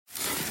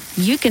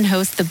you can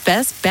host the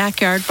best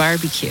backyard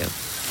barbecue.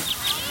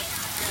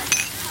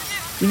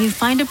 When you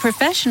find a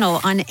professional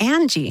on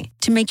Angie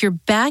to make your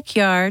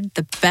backyard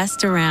the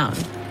best around.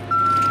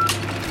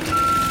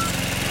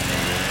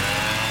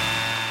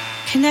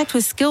 Connect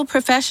with skilled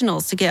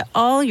professionals to get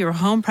all your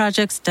home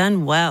projects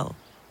done well.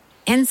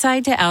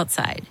 Inside to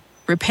outside,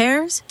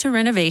 repairs to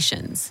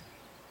renovations.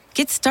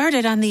 Get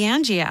started on the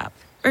Angie app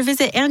or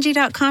visit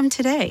Angie.com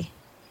today.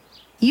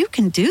 You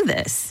can do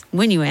this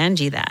when you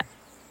Angie that.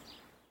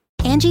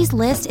 Angie's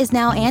List is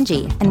now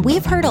Angie, and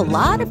we've heard a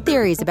lot of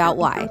theories about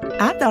why.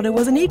 I thought it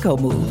was an eco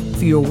move.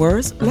 Fewer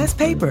words, less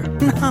paper.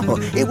 No,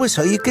 it was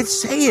so you could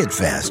say it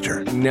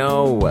faster.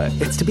 No,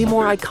 it's to be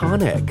more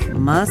iconic.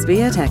 Must be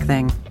a tech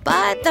thing.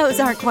 But those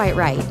aren't quite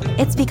right.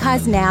 It's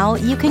because now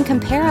you can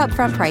compare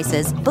upfront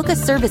prices, book a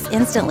service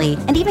instantly,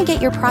 and even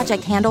get your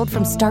project handled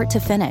from start to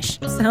finish.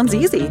 Sounds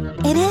easy.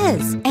 It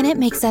is, and it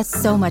makes us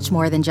so much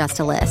more than just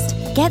a list.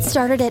 Get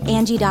started at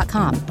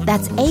Angie.com.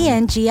 That's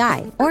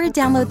ANGI, or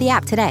download the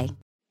app today.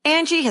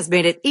 Angie has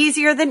made it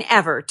easier than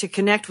ever to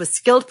connect with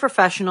skilled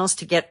professionals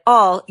to get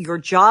all your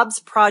jobs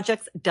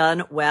projects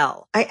done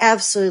well. I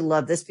absolutely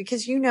love this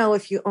because,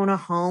 if you own a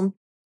home,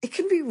 it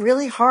can be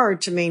really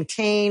hard to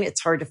maintain.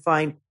 It's hard to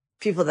find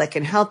people that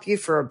can help you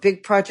for a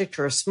big project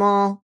or a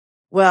small.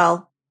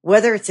 Well,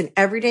 whether it's in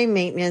everyday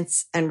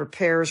maintenance and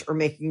repairs or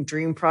making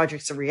dream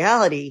projects a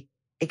reality,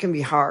 it can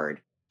be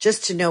hard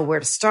just to know where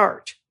to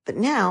start. But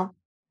now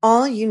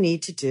all you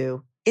need to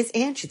do is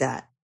Angie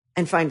that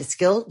and find a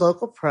skilled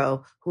local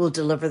pro who will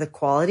deliver the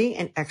quality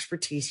and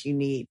expertise you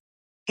need.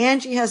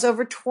 Angie has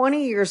over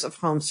 20 years of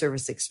home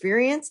service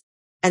experience,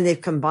 and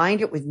they've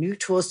combined it with new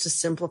tools to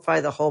simplify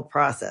the whole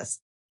process.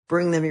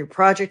 Bring them your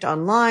project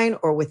online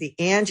or with the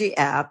Angie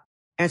app,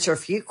 answer a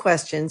few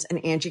questions,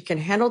 and Angie can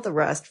handle the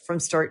rest from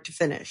start to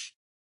finish.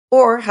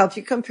 Or help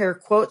you compare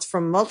quotes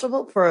from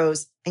multiple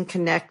pros and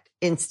connect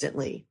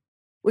instantly,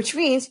 which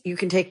means you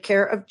can take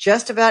care of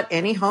just about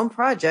any home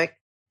project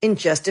in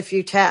just a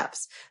few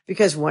taps.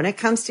 Because when it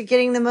comes to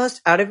getting the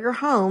most out of your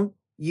home,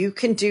 you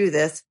can do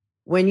this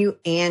when you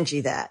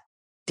Angie that.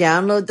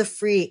 Download the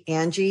free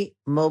Angie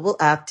mobile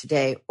app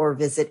today or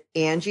visit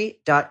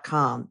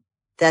Angie.com.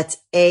 That's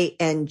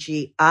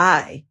ANGI.com.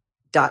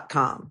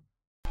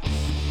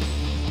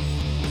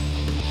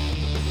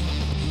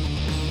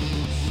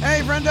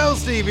 Hey, friendo,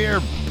 Steve here.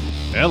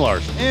 And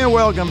Larson. And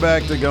welcome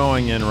back to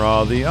Going In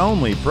Raw, the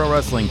only pro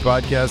wrestling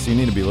podcast you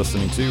need to be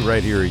listening to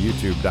right here at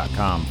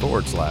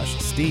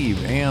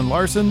youtube.com/Steve and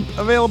Larson.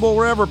 Available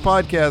wherever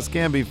podcasts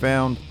can be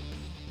found.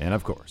 And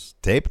of course,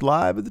 taped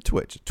live at the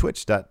Twitch at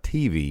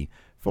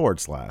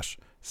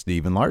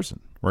twitch.tv/Steve and Larson.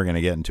 We're going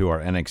to get into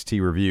our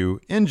NXT review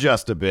in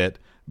just a bit,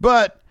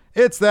 but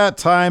it's that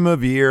time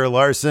of year,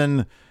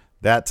 Larson.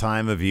 That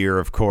time of year,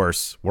 of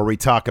course, where we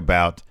talk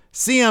about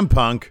CM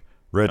Punk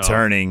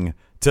returning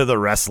to the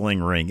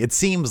wrestling ring. It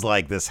seems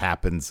like this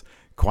happens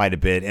quite a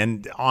bit.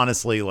 And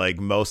honestly, like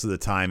most of the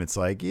time, it's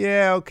like,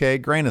 yeah, okay,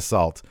 grain of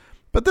salt.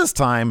 But this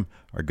time,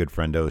 our good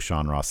friend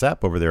Sean Ross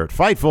Sapp over there at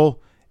Fightful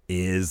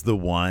is the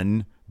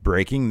one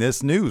breaking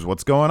this news.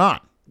 What's going on?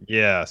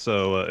 Yeah,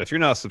 so if you're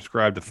not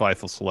subscribed to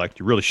Fightful Select,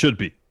 you really should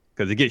be,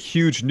 because you get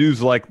huge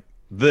news like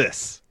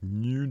this.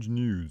 Huge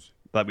news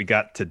that we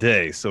got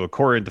today. So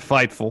according to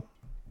Fightful,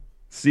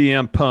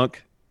 CM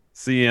Punk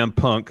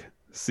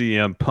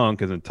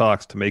is in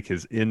talks to make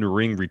his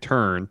in-ring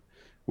return,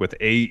 with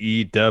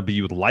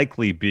AEW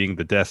likely being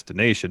the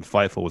destination.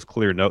 Fightful was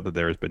clear to note that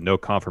there has been no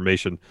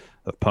confirmation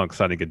of Punk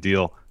signing a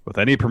deal with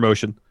any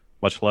promotion,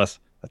 much less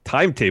a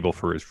timetable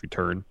for his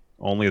return.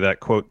 Only that,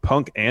 quote,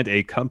 Punk and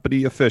a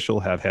company official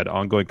have had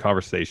ongoing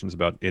conversations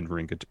about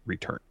in-ring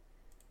return.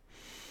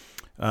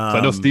 So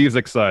I know Steve's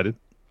excited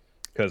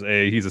because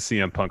A, he's a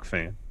CM Punk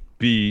fan.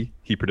 B,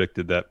 he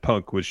predicted that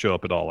Punk would show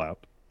up at All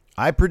Out.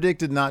 I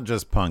predicted not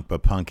just Punk,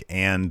 but Punk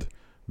and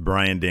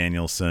Bryan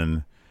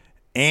Danielson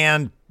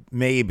and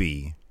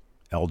maybe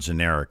El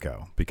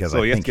Generico, because I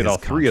think you have to get all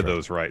three of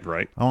contract. those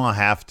right? Oh, I'll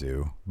have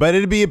to. But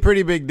it'd be a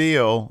pretty big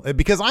deal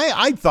because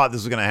I thought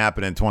this was going to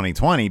happen in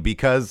 2020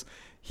 because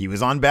he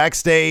was on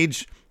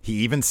Backstage. He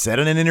even said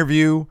in an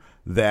interview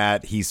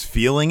that he's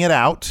feeling it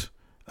out,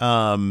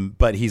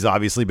 but he's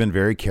obviously been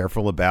very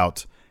careful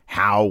about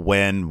how,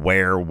 when,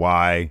 where,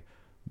 why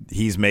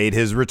he's made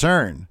his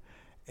return.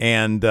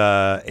 And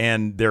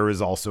there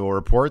was also a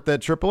report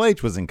that Triple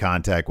H was in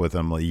contact with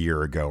him a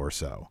year ago or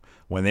so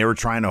when they were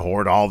trying to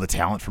hoard all the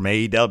talent from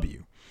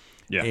AEW.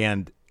 Yeah.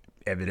 And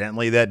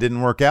evidently that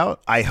didn't work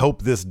out. I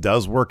hope this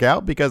does work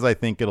out because I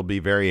think it'll be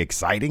very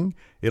exciting.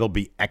 It'll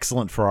be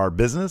excellent for our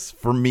business.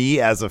 For me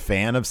as a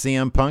fan of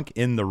CM Punk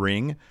in the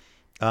ring,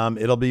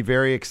 it'll be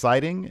very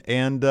exciting.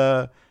 And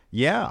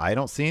yeah, I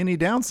don't see any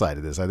downside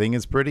to this. I think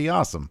it's pretty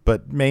awesome,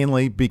 but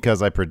mainly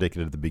because I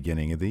predicted at the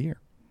beginning of the year.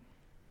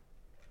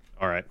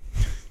 All right.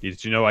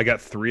 Did you know I got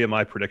 3 of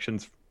my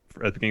predictions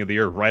at the beginning of the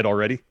year right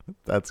already?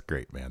 That's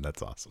great, man.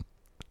 That's awesome.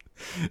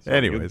 So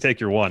anyways, you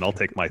take your 1. I'll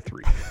take my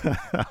 3.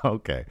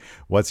 Okay.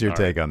 What's your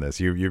take on this?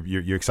 You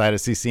excited to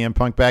see CM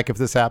Punk back if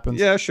this happens?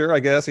 Yeah, sure. I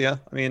guess. Yeah.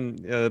 I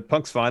mean,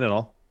 Punk's fine and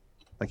all.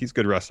 Like, he's a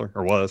good wrestler,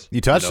 or was.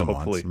 You touched him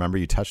once. Remember,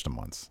 you touched him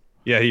once.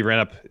 Yeah, he ran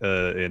up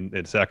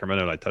in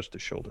Sacramento, and I touched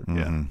his shoulder.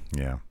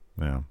 Yeah.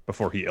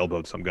 Before he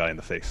elbowed some guy in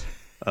the face.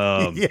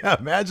 Yeah,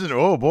 imagine.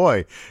 Oh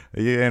boy,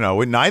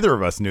 neither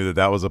of us knew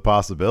that was a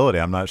possibility.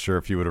 I'm not sure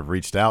if he would have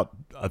reached out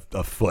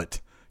a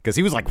foot, because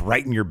he was like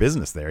right in your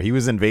business there. He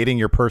was invading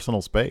your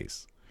personal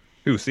space.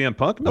 Who, CM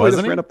Punk? No, he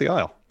just ran up the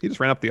aisle. He just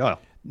ran up the aisle.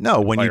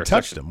 No, when you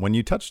touched him. When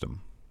you touched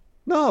him.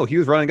 No, he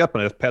was running up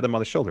and I just patted him on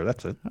the shoulder.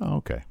 That's it. Oh,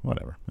 okay,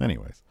 whatever.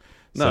 Anyways,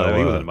 no,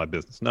 he wasn't in my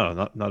business. No,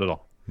 not at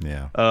all.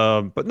 Yeah.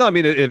 But no, I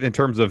mean, in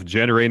terms of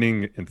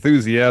generating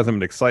enthusiasm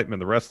and excitement in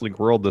the wrestling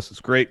world, this is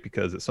great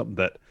because it's something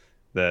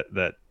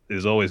that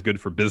is always good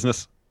for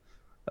business.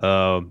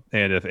 And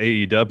if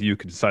AEW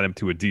could sign him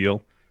to a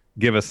deal,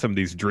 give us some of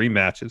these dream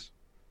matches,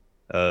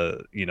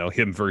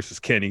 him versus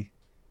Kenny,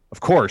 of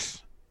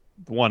course,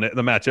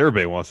 the match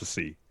everybody wants to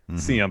see,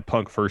 CM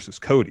Punk versus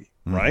Cody,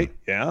 right?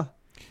 Yeah.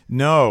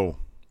 No,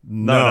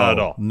 not at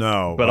all.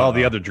 No, but all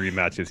the other dream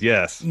matches,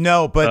 yes.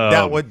 No,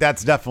 but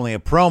that's definitely a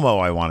promo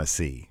I want to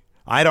see.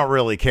 I don't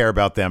really care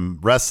about them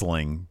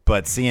wrestling,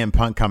 but CM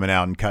Punk coming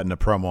out and cutting a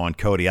promo on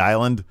Cody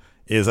Island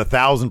is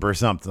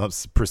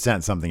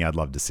 1,000% something I'd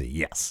love to see.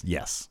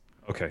 Yes.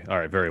 Okay, all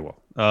right, very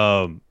well.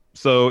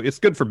 So it's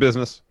good for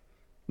business,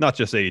 not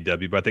just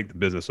AEW, but I think the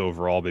business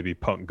overall. Maybe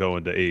Punk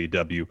going to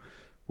AEW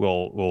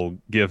will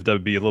give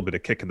WB a little bit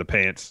of kick in the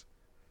pants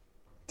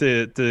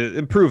to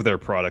improve their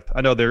product. I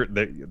know they're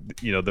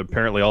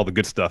apparently all the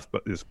good stuff,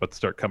 but is about to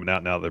start coming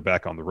out now that they're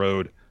back on the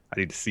road. I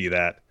need to see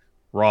that.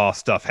 Raw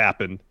stuff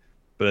happened,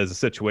 but as a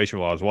situation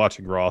while I was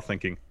watching Raw,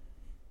 thinking,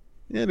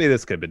 maybe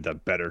this could have been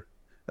done better.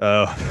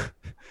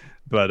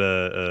 But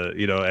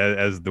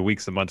as the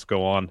weeks and months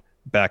go on,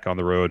 back on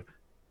the road,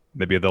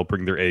 maybe they'll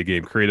bring their A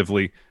game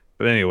creatively.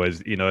 But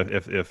anyways,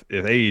 if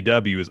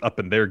AEW is up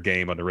in their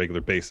game on a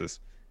regular basis,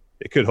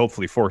 it could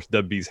hopefully force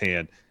WB's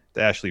hand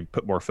to actually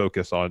put more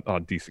focus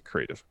on decent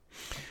creative.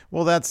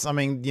 Well, there's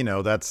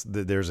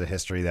a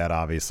history of that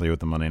obviously with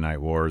the Monday Night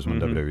Wars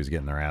when WWE was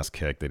getting their ass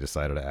kicked. They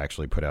decided to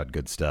actually put out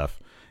good stuff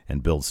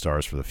and build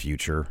stars for the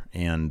future.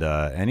 And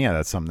yeah,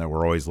 that's something that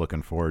we're always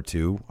looking forward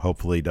to.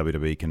 Hopefully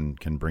WWE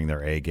can bring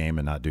their A game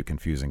and not do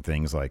confusing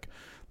things like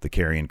the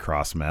Karrion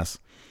Kross mess.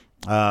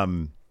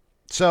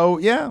 So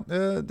yeah,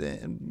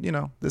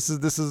 this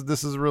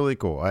is really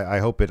cool. I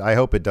hope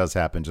it does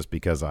happen, just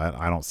because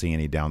I don't see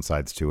any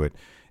downsides to it.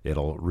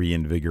 It'll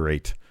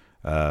reinvigorate,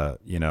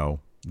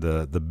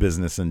 the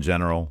business in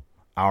general,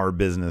 our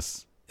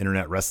business,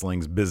 internet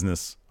wrestling's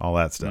business, all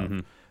that stuff.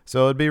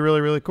 So it'd be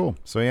really, really cool.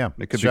 So yeah,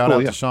 shout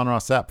out to Sean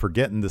Ross Sapp for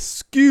getting the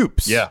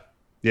scoops. Yeah.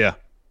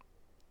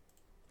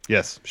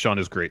 Yes, Sean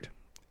is great.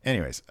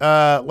 Anyways,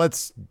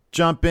 let's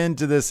jump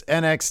into this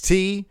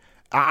NXT.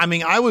 I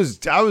mean, I was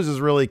just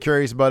really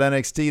curious about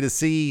NXT to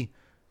see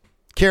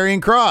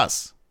Karrion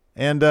Kross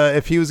and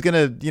if he was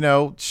gonna,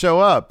 show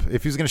up,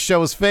 if he was gonna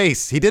show his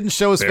face. He didn't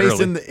show his face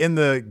in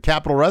the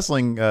Capitol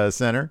Wrestling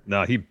Center.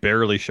 No, he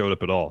barely showed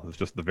up at all. It was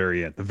just the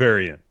very end,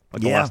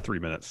 like the last 3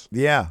 minutes.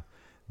 Yeah,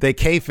 they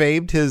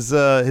kayfabed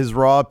his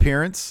Raw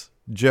appearance.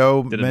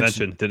 Joe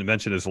didn't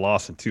mention his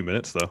loss in 2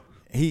 minutes though.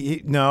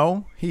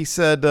 He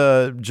said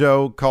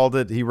Joe called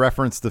it. He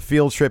referenced the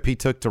field trip he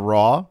took to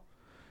Raw.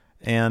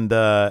 And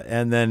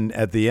then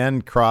at the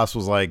end, Kross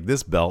was like,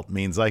 "This belt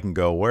means I can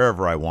go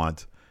wherever I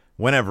want,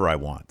 whenever I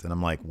want." And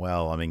I'm like,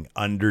 well, I mean,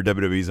 under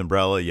WWE's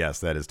umbrella, yes,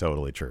 that is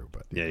totally true.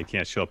 But yeah, you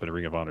can't show up in a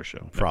Ring of Honor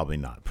show. Probably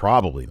not.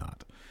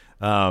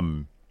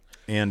 And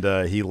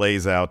he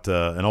lays out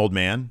an old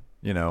man.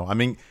 I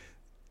mean,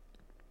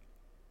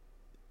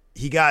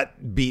 he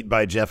got beat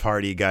by Jeff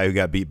Hardy, a guy who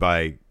got beat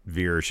by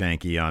Veer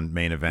Shanky on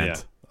Main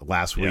Event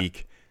last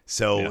week.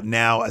 So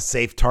now a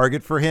safe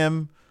target for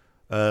him.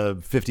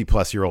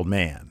 50-plus-year-old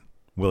man,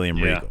 William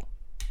Regal.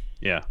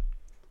 Yeah.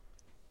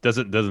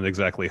 Doesn't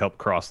exactly help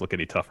Kross look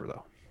any tougher,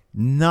 though.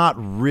 Not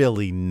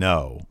really,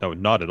 no. No,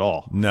 not at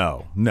all.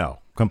 No.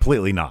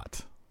 Completely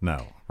not.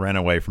 No. Ran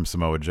away from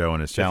Samoa Joe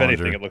and his challenger. If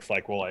anything, it looks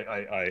like, well,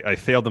 I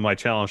failed in my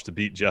challenge to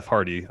beat Jeff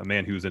Hardy, a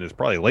man who's in his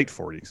probably late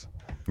 40s.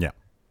 Yeah.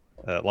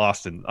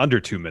 Lost in under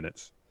 2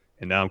 minutes.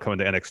 And now I'm coming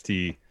to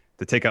NXT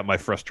to take out my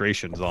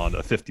frustrations on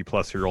a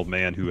 50-plus-year-old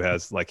man who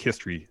has, like,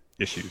 history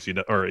issues,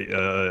 or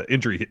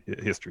injury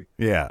history.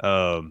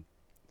 Yeah.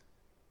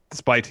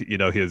 Despite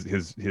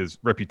his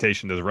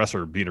reputation as a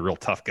wrestler being a real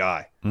tough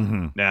guy.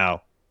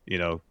 Now,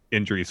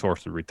 injuries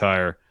forced him to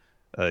retire.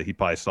 He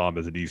probably saw him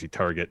as an easy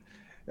target.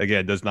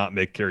 Again, does not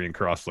make Karrion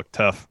Kross look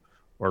tough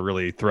or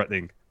really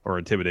threatening or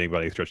intimidating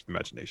by any stretch of the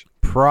imagination.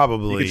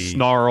 Probably he can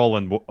snarl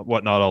and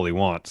whatnot all he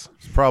wants.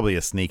 It's probably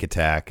a sneak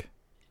attack.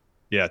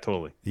 Yeah,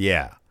 totally.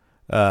 Yeah.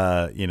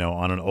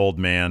 On an old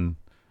man.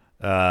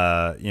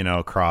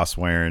 Kross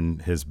wearing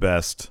his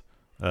best,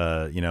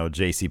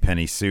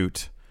 JCPenney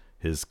suit,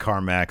 his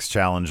CarMax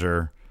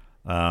Challenger.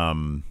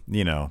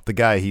 The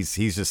guy,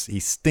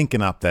 he's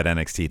stinking up that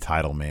NXT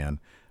title, man.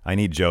 I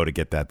need Joe to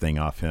get that thing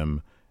off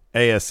him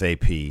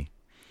ASAP.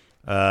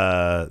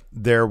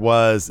 There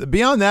was,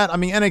 beyond that, I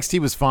mean, NXT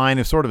was fine.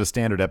 It was sort of a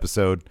standard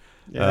episode.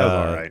 Yeah, that was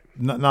all right.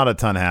 Not a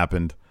ton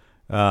happened.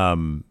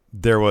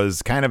 there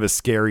was kind of a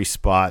scary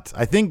spot.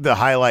 I think the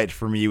highlight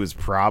for me was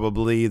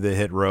probably the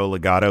Hit Row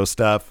Legato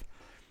stuff.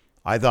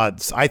 I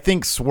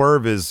think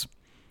Swerve is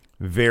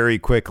very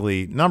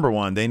quickly, number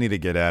one, they need to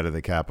get out of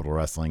the Capitol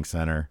Wrestling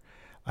Center.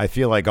 I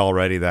feel like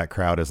already that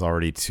crowd is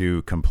already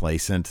too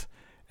complacent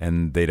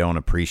and they don't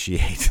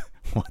appreciate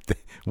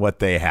what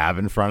they have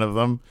in front of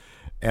them.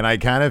 And I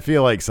kind of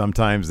feel like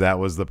sometimes that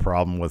was the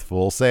problem with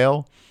Full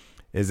Sail,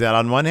 is that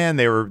on one hand,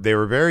 they were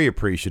very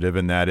appreciative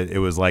in that it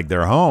was like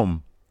their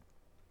home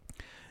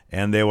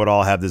and they would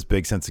all have this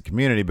big sense of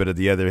community. But at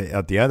the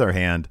other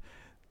hand,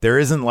 there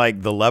isn't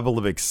like the level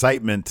of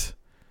excitement.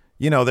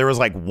 You know, there was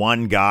like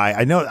one guy.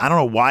 I don't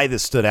know why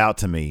this stood out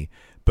to me,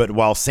 but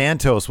while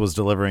Santos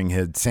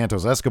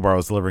Escobar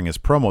was delivering his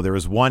promo, there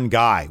was one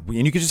guy,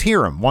 and you could just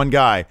hear him. One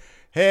guy,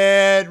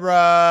 Hit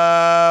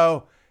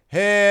Row,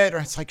 Hit.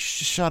 It's like,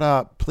 shut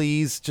up,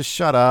 please, just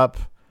shut up.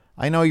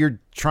 I know you're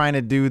trying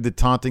to do the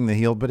taunting the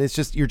heel, but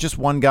you're just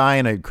one guy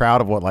in a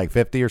crowd of like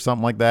 50 or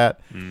something like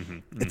that.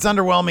 Mm-hmm. It's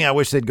underwhelming. I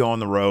wish they'd go on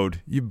the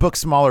road. You book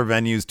smaller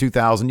venues,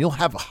 2,000. You'll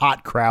have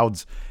hot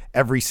crowds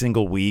every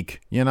single week.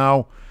 You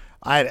know,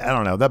 I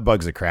don't know. That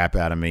bugs the crap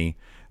out of me.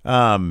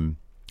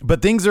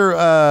 But things are,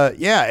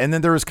 And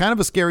then there was kind of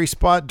a scary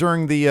spot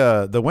during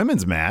the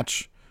women's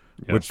match,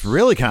 yes, which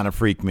really kind of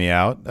freaked me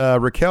out.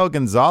 Raquel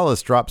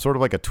Gonzalez dropped sort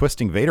of like a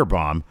twisting Vader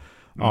bomb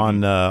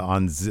on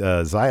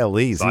Xia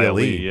Li.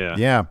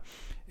 Yeah.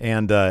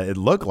 And it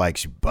looked like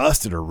she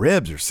busted her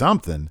ribs or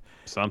something.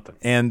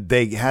 And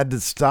they had to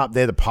stop. They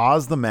had to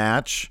pause the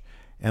match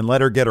and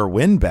let her get her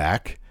wind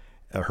back.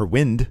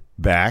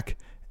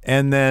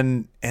 And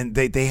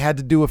they had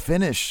to do a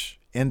finish.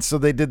 And so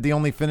they did the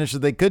only finish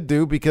that they could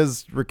do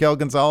because Raquel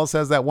Gonzalez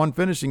has that one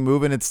finishing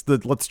move, and it's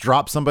let's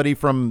drop somebody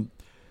from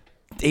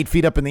 8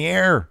 feet up in the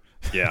air.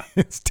 Yeah.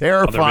 It's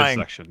terrifying.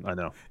 Midsection, I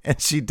know. And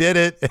she did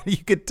it, and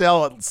you could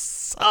tell it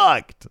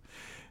sucked.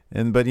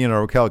 But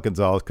Raquel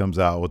Gonzalez comes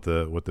out with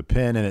the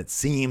pin, and it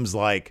seems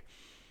like,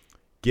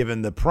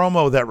 given the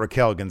promo that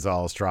Raquel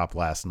Gonzalez dropped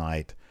last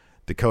night,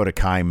 Dakota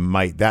Kai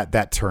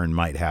that turn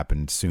might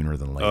happen sooner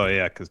than later. Oh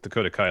yeah, because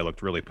Dakota Kai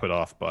looked really put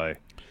off by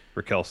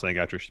Raquel saying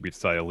after she beat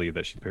Xia Li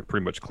that she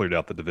pretty much cleared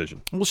out the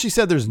division. Well, she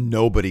said there's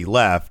nobody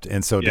left,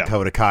 and so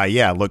Dakota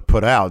Kai, looked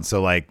put out.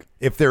 So like,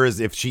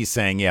 if she's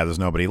saying there's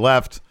nobody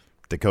left,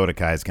 Dakota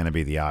Kai is going to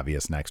be the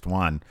obvious next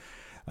one.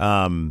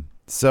 But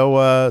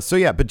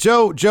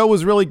Joe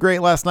was really great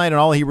last night, and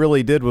all he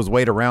really did was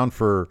wait around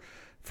for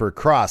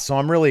Cross. So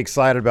I'm really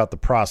excited about the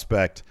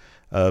prospect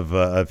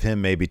of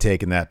him maybe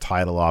taking that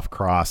title off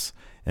Cross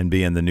and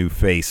being the new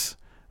face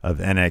of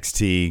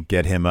NXT.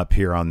 Get him up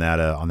here on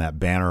that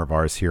banner of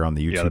ours here on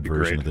the YouTube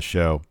version of the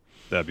show.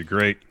 That'd be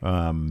great.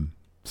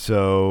 Let's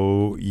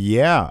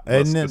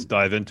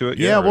dive into it.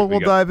 We'll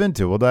dive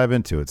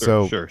into it.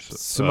 Sure.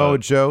 Samoa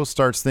Joe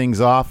starts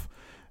things off.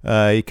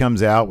 He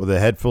comes out with a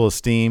head full of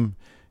steam.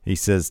 He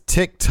says,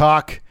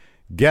 "Tick-tock,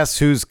 guess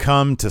who's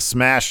come to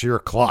smash your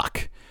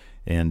clock?"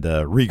 And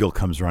Regal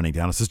comes running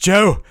down and says,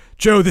 Joe,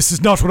 this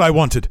is not what I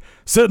wanted.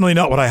 Certainly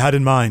not what I had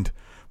in mind.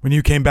 When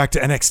you came back to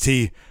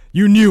NXT,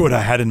 you knew what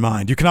I had in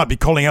mind. You cannot be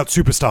calling out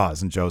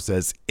superstars." And Joe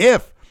says,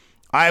 "If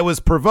I was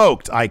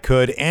provoked, I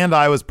could, and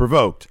I was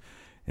provoked."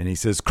 And he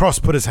says, "Cross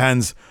put his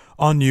hands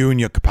on you in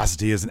your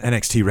capacity as an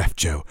NXT ref,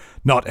 Joe,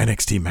 not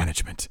NXT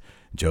management."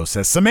 Joe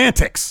says,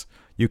 "Semantics.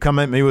 You come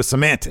at me with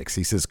semantics."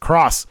 He says,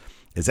 "Cross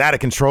is out of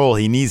control.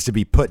 He needs to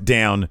be put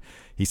down."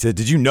 He said,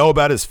 "Did you know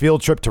about his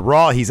field trip to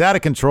Raw? He's out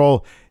of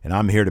control, and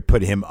I'm here to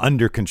put him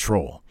under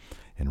control."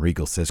 And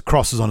Regal says,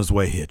 "Cross is on his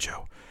way here,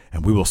 Joe,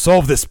 and we will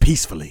solve this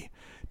peacefully.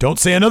 Don't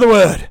say another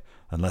word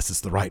unless it's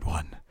the right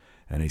one."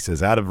 And he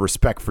says, "Out of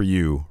respect for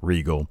you,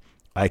 Regal,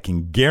 I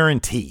can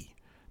guarantee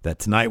that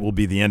tonight will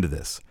be the end of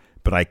this,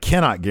 but I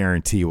cannot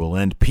guarantee it will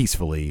end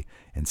peacefully,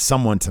 and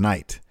someone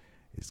tonight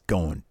is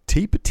going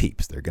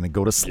teep-a-teeps. They're going to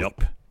go to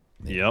sleep."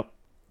 Yep.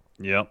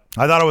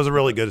 I thought it was a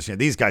really good scene.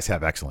 These guys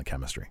have excellent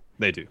chemistry.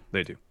 They do.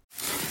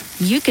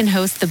 You can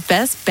host the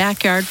best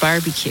backyard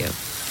barbecue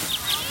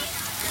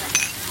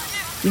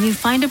when you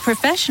find a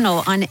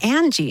professional on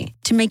Angie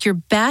to make your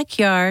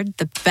backyard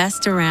the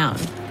best around.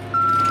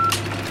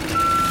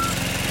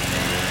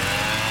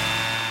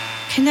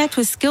 Connect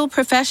with skilled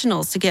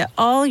professionals to get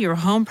all your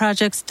home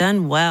projects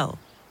done well.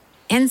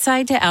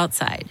 Inside to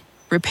outside,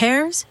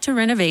 repairs to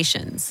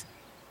renovations.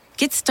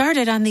 Get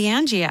started on the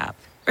Angie app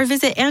or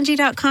visit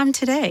Angie.com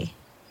today.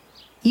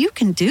 You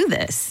can do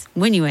this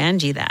when you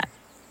Angie that.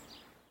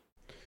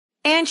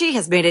 Angie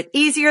has made it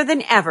easier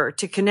than ever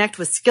to connect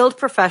with skilled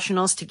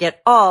professionals to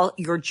get all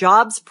your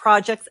jobs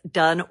projects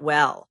done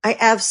well. I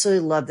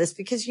absolutely love this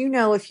because,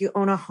 if you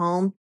own a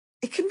home,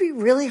 it can be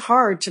really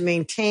hard to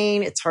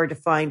maintain. It's hard to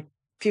find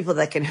people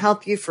that can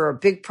help you for a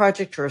big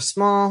project or a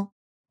small.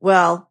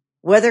 Well,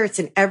 whether it's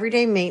in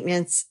everyday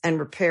maintenance and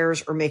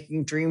repairs or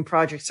making dream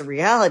projects a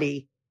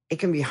reality, it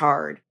can be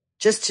hard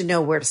just to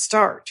know where to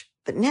start.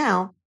 But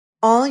now,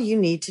 all you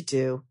need to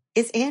do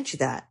is Angie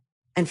that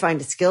and find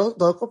a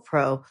skilled local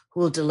pro who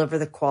will deliver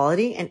the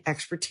quality and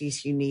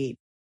expertise you need.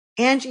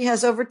 Angie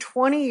has over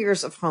 20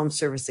 years of home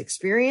service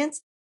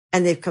experience,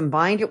 And they've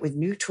combined it with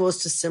new tools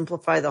to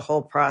simplify the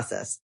whole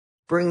process.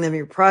 Bring them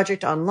your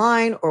project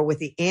online or with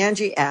the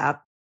Angie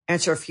app,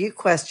 answer a few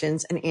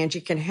questions, and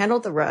Angie can handle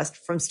the rest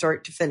from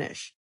start to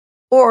finish.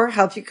 Or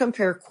help you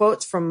compare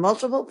quotes from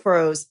multiple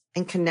pros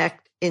and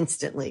connect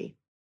instantly.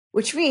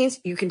 Which means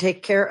you can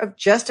take care of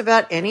just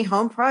about any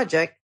home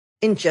project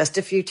in just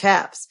a few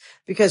taps.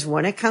 Because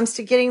when it comes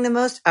to getting the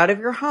most out of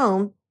your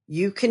home,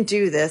 you can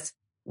do this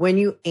when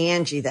you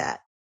Angie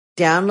that.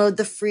 Download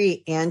the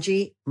free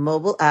Angie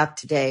mobile app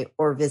today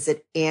or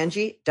visit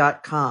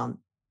Angie.com.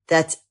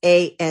 That's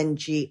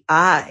ANGI.com.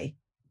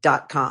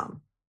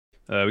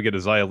 We get a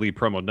Xia Li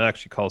promo next.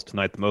 She calls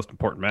tonight the most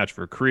important match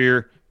for her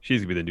career. She's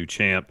going to be the new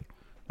champ.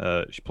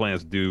 She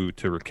plans to do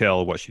to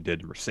Raquel what she did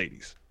to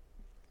Mercedes.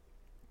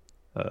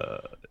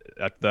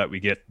 After that, we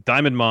get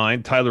Diamond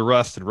Mine, Tyler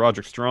Rust, and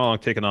Roderick Strong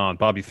taking on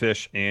Bobby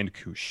Fish and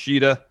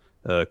Kushida.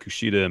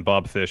 Kushida and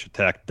Bob Fish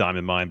attack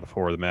Diamond Mine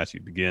before the match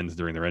begins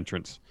during their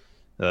entrance.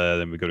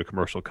 Then we go to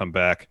commercial, come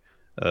back.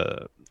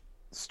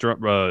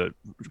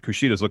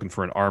 Kushida's looking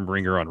for an arm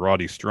wringer on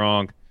Roddy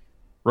Strong.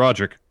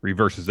 Roderick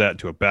reverses that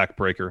into a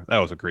backbreaker. That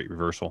was a great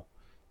reversal.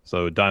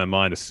 So Diamond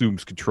Mine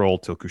assumes control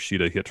till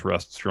Kushida hits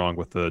Rust Strong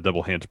with the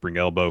double handspring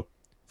elbow.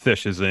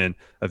 Fish is in.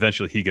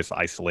 Eventually, he gets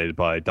isolated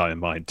by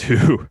Diamond Mine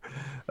too.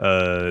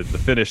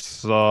 The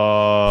finish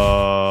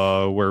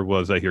where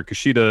was I here?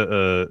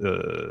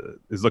 Kushida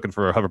is looking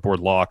for a hoverboard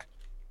lock.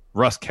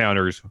 Rust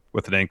counters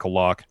with an ankle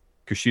lock.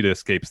 Kushida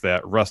escapes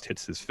that. Rust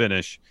hits his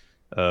finish.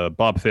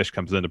 Bob Fish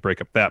comes in to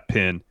break up that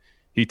pin.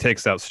 He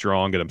takes out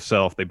Strong and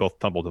himself. They both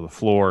tumble to the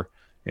floor.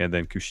 And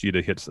then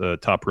Kushida hits a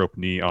top rope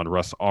knee on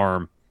Rust's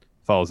arm.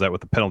 Follows that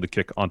with a penalty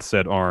kick on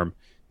said arm.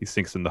 He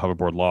sinks in the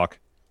hoverboard lock.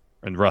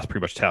 And Rust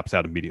pretty much taps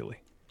out immediately.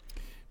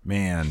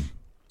 Man,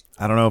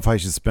 I don't know if I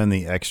should spend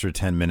the extra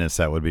 10 minutes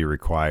that would be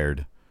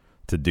required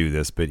to do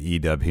this, but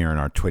Edub here in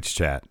our Twitch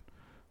chat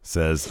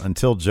says,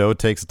 until Joe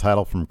takes the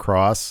title from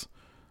Cross,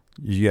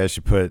 you guys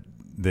should put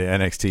the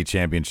NXT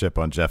Championship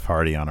on Jeff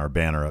Hardy on our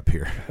banner up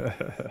here.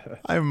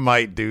 I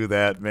might do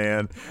that,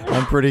 man.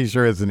 I'm pretty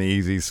sure it's an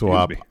easy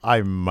swap.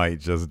 I might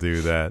just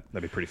do that.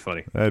 That'd be pretty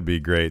funny. That'd be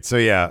great. So,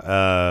 yeah,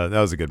 that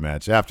was a good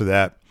match. After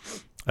that,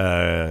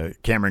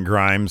 Cameron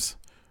Grimes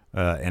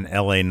and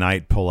LA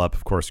Knight pull up.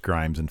 Of course,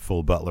 Grimes in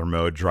full Butler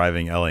mode,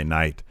 driving LA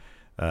Knight.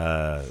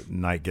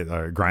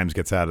 Grimes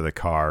gets out of the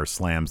car,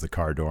 slams the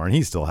car door, and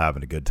he's still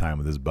having a good time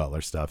with his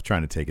Butler stuff,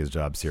 trying to take his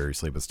job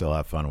seriously, but still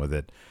have fun with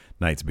it.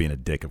 Knight's being a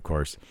dick, of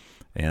course.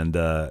 And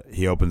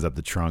he opens up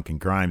the trunk,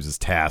 and Grimes is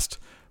tasked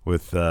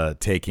with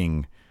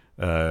taking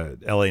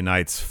LA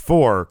Knight's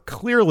 4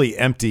 clearly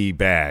empty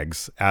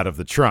bags out of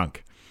the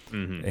trunk.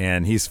 Mm-hmm.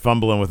 And he's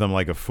fumbling with them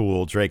like a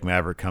fool. Drake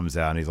Maverick comes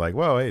out, and he's like,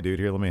 whoa, hey, dude,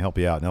 here, let me help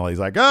you out. And LA's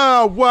like,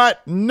 oh,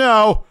 what?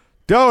 No,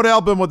 don't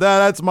help him with that.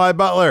 That's my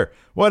butler.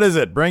 What is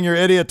it? Bring your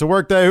idiot to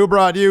work day. Who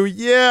brought you?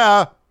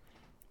 Yeah.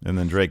 And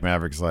then Drake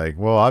Maverick's like,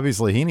 well,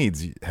 obviously he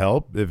needs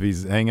help if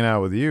he's hanging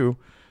out with you.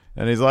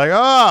 And he's like,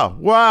 oh,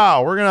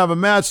 wow, we're going to have a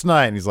match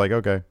tonight. And he's like,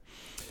 okay.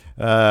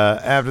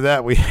 After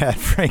that, we had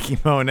Frankie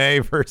Monet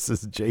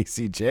versus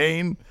JC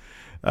Jane.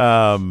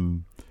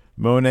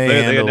 Monet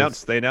they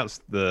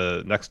announced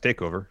the next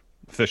takeover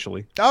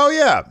officially. Oh,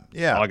 yeah.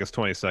 August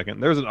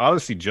 22nd. There's an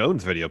Odyssey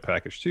Jones video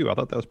package, too. I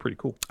thought that was pretty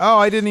cool. Oh,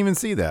 I didn't even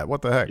see that.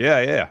 What the heck?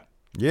 Yeah.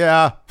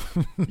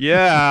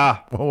 Yeah.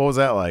 What was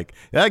that like?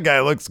 That guy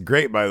looks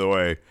great, by the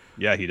way.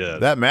 Yeah, he does.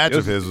 That match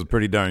of his was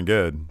pretty darn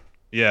good.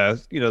 Yeah,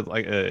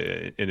 like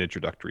an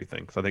introductory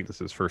thing. So I think this is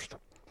his first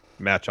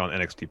match on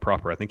NXT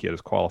proper. I think he had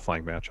his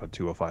qualifying match on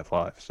 205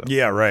 Live. So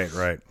yeah,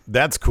 right.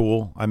 That's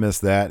cool. I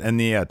missed that. And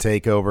the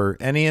takeover.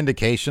 Any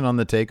indication on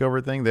the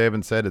takeover thing? They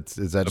haven't said it's.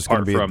 Is that just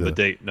going to be apart from the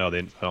date? No,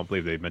 I don't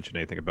believe they mentioned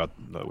anything about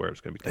where it's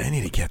going to be. They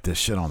need to get this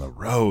shit on the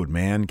road,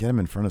 man. Get him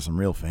in front of some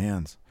real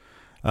fans.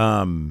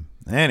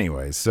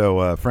 Anyway,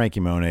 so Frankie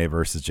Monet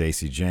versus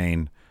JC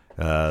Jane.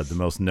 The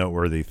most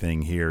noteworthy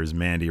thing here is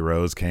Mandy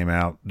Rose came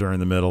out in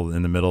the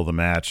middle of the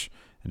match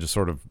and just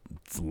sort of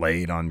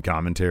laid on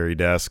commentary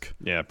desk.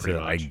 Yeah, pretty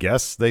much. I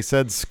guess they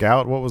said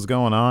scout what was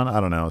going on. I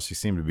don't know. She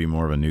seemed to be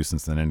more of a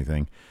nuisance than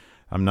anything.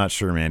 I'm not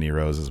sure Mandy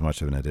Rose is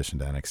much of an addition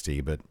to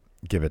NXT, but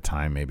give it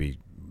time. Maybe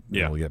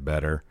it'll get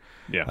better.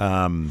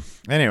 Yeah.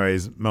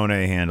 Anyways,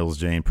 Monet handles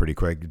Jane pretty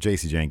quick.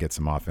 JC Jane gets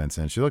some offense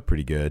in. She looked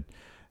pretty good.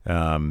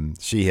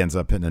 She ends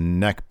up hitting a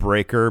neck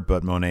breaker,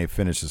 but Monet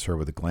finishes her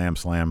with a glam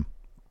slam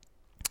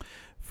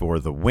for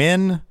the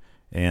win.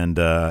 And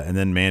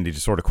then Mandy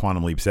just sort of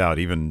quantum leaps out.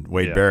 Even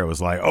Wade Barrett was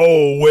like,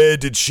 "Oh, where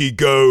did she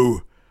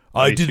go?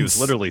 She was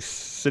literally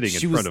sitting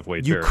in front of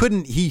Wade Barrett. You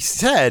couldn't." He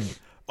said,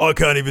 "I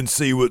can't even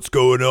see what's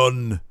going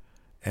on."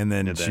 And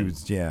then she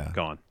was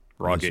gone.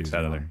 Raw Gate's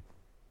out of there.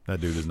 That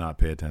dude does not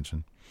pay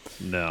attention.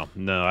 No.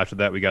 After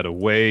that, we got a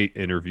Way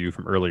interview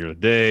from earlier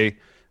today.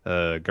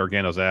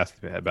 Gargano's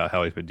asked about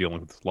how he's been dealing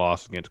with his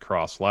loss against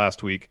Cross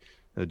last week.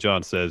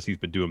 John says he's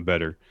been doing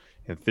better.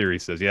 And Theory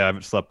says, "Yeah, I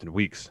haven't slept in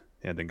weeks."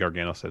 And then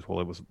Gargano says,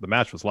 "Well, the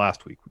match was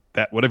last week.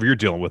 That whatever you're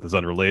dealing with is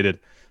unrelated."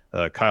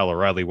 Kyle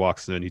O'Reilly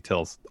walks in. He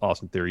tells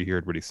Austin Theory he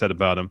heard what he said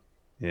about him.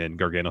 And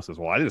Gargano says,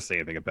 "Well, I didn't say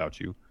anything about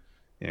you."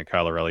 And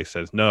Kyle O'Reilly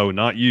says, no,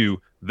 not you.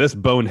 This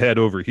bonehead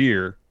over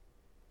here,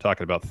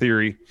 talking about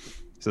Theory,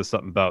 says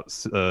something about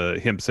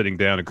him sitting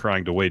down and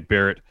crying to Wade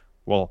Barrett.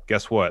 Well,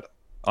 guess what?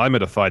 I'm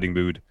in a fighting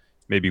mood.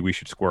 Maybe we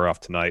should square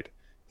off tonight.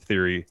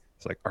 Theory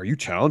is like, are you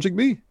challenging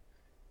me?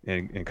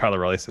 And Kyle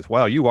O'Reilly says,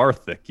 wow, you are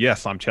thick.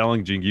 Yes, I'm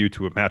challenging you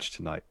to a match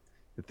tonight.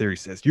 And Theory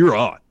says, you're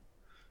on.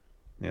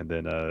 And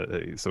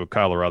then so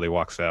Kyle O'Reilly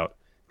walks out.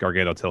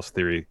 Gargano tells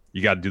Theory,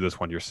 you got to do this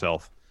one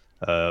yourself.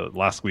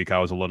 Last week I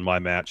was alone in my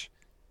match.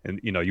 And,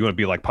 you want to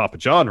be like Papa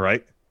John,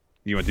 right?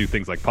 You want to do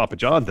things like Papa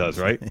John does,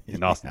 right?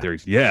 And Austin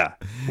Theory's, yeah.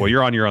 Well,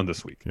 you're on your own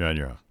this week. You're on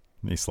your own.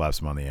 He slaps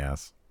him on the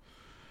ass.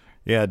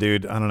 Yeah,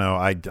 dude, I don't know.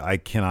 I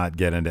cannot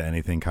get into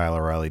anything Kyle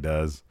O'Reilly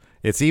does.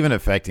 It's even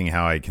affecting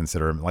how I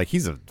consider him. Like,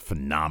 he's a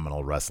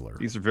phenomenal wrestler.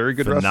 He's a very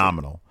good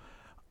phenomenal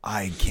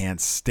wrestler. I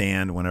can't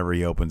stand whenever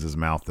he opens his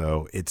mouth,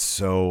 though. It's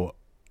so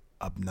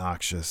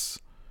obnoxious.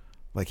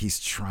 Like,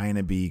 he's trying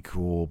to be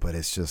cool, but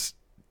it's just,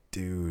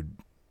 dude,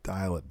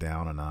 dial it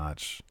down a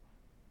notch.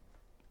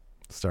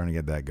 Starting to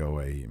get that go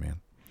away heat,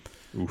 man.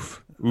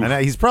 Oof. And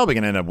he's probably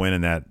going to end up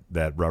winning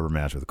that rubber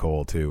match with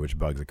Cole, too, which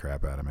bugs the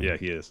crap out of me. Yeah,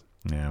 he is.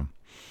 Yeah.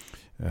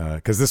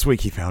 Because this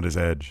week he found his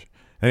edge.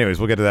 Anyways,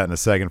 we'll get to that in a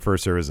second.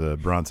 First, there was a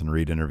Bronson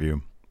Reed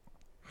interview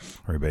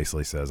where he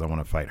basically says, I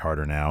want to fight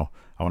harder now.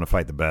 I want to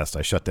fight the best.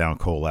 I shut down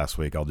Cole last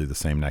week. I'll do the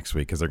same next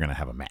week because they're going to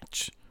have a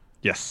match.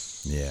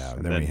 Yes. Yeah.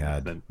 Then we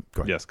had...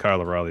 Yes,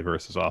 Kyle O'Reilly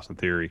versus Austin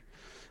Theory.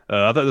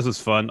 I thought this was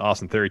fun.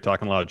 Austin Theory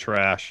talking a lot of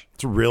trash.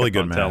 It's a really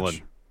good match.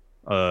 Telling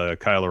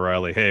Kyle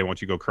O'Reilly, hey, I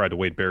want you to go cry to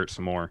Wade Barrett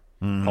some more.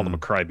 Mm-hmm. Called him a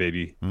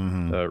crybaby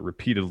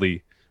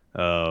repeatedly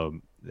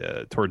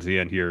towards the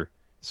end here.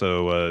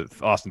 So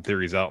Austin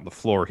Theory's out on the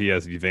floor. He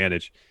has the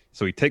advantage.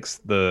 So he takes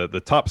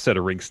the top set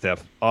of ring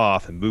steps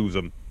off and moves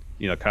them,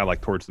 kind of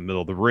like towards the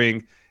middle of the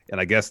ring.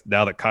 And I guess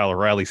now that Kyle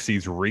O'Reilly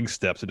sees ring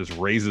steps, it just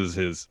raises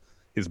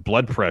his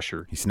blood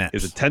pressure. He snaps.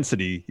 His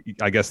intensity.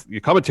 I guess the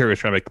commentary is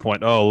trying to make the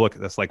point, oh, look,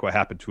 that's like what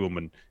happened to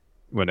him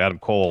when Adam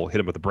Cole hit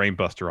him with a brain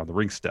buster on the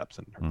ring steps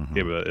and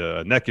gave him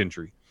a neck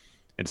injury.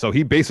 And so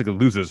he basically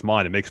loses his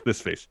mind and makes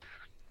this face.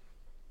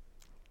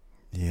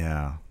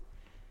 Yeah.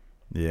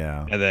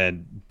 Yeah. And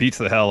then beats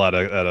the hell out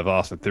of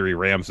Austin Theory,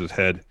 rams his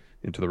head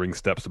into the ring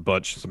steps a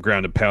bunch, some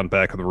ground and pound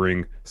back in the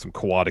ring, some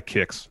Kawada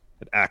kicks,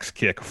 an axe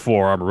kick, a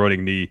forearm, a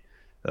running knee,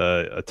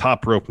 a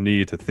top rope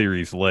knee to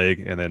Theory's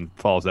leg, and then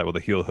follows that with a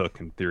heel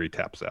hook, and Theory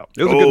taps out.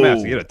 It was a good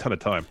match. He had a ton of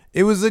time.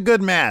 It was a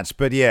good match,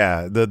 but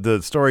yeah,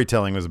 the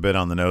storytelling was a bit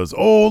on the nose.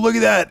 Oh, look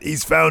at that.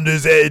 He's found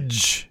his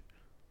edge.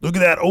 Look at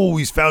that. Oh,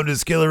 he's found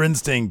his killer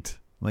instinct.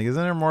 Like,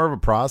 isn't there more of a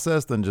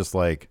process than just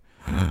like,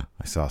 I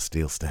saw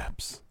steel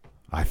steps.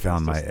 I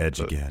found my edge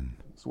again.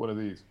 It's one of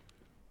these.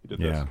 He did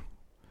this.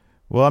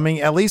 Well, I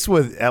mean, at least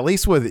with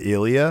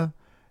Ilya,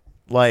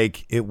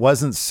 like, it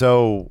wasn't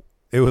so.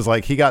 It was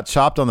like he got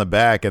chopped on the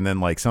back, and then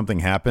like something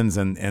happens,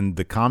 and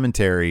the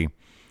commentary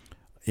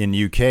in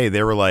UK,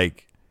 they were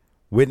like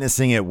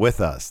witnessing it with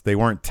us. They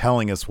weren't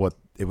telling us what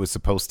it was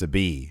supposed to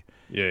be.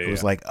 Yeah, it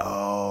was like,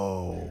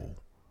 oh.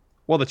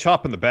 Well, the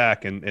chop in the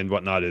back and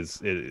whatnot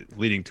is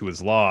leading to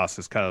his loss.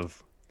 Is kind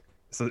of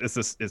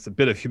it's a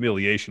bit of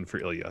humiliation for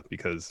Ilya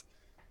because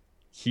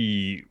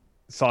he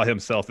saw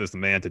himself as the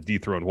man to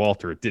dethrone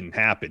Walter. It didn't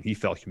happen. He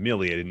felt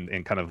humiliated,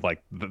 and kind of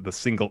like the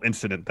single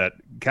incident that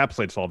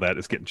encapsulates all that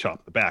is getting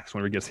chopped in the back. So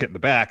whenever he gets hit in the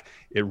back,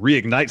 it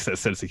reignites that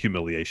sense of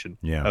humiliation,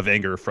 of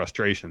anger,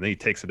 frustration. Then he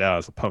takes it out on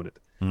his opponent.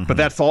 Mm-hmm. But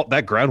that's all.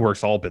 That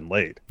groundwork's all been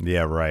laid.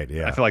 Yeah, right.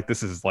 Yeah, I feel like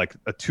this is like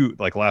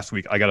like last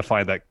week. I got to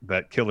find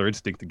that killer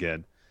instinct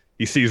again.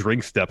 He sees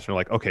ring steps, and you're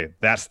like, okay,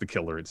 that's the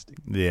killer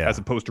instinct. Yeah. As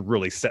opposed to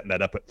really setting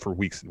that up for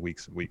weeks and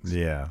weeks and weeks.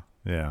 Yeah.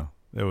 Yeah.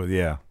 It was.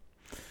 Yeah.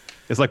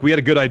 It's like we had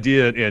a good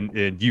idea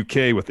in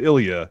UK with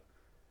Ilya.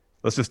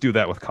 Let's just do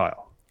that with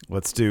Kyle.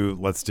 Let's do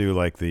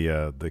like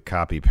the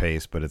copy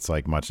paste, but it's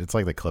like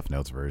the Cliff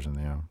Notes version.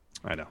 Yeah,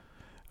 I know.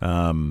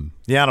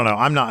 Yeah, I don't know.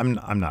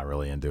 I'm not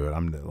really into it.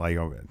 I'm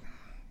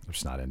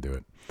just not into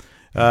it.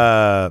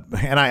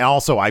 And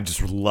I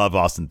just love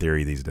Austin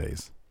Theory these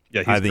days.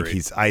 Yeah,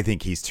 I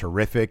think he's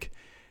terrific,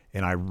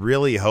 and I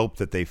really hope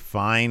that they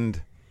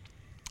find.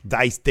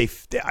 I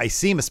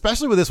see him,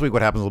 especially with this week.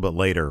 What happens a little bit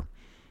later?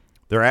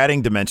 They're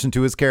adding dimension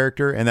to his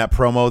character, and that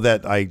promo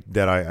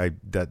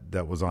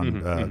that was on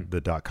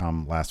the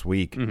 .com last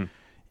week. Mm-hmm.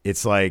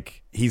 It's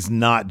like he's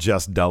not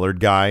just dullard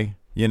guy.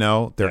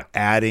 They're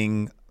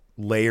adding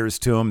layers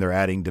to him. They're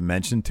adding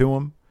dimension to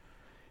him,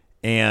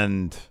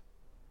 and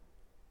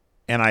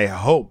I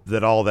hope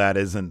that all that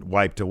isn't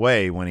wiped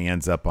away when he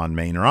ends up on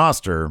main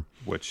roster.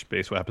 Which,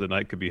 based on what happened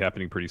tonight, could be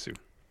happening pretty soon.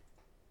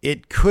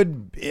 It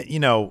could,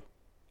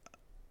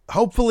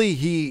 hopefully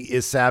he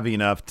is savvy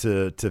enough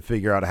to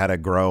figure out how to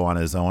grow on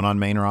his own on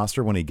main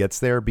roster when he gets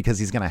there, because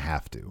he's going to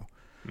have to.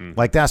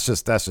 Like, that's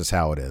just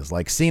how it is.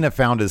 Like, Cena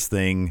found his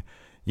thing.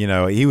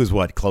 He was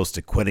close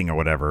to quitting or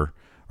whatever,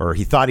 or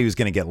he thought he was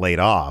going to get laid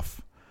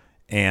off,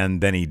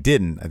 and then he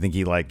didn't. I think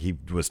he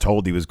was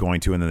told he was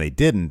going to, and then they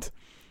didn't.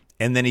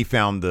 And then he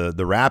found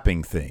the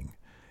rapping thing.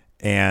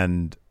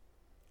 And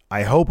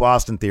I hope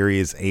Austin Theory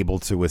is able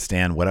to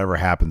withstand whatever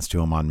happens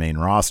to him on main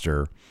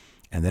roster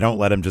and they don't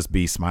let him just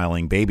be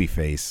smiling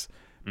babyface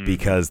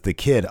because the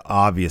kid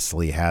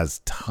obviously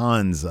has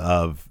tons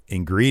of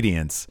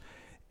ingredients.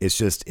 It's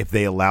just if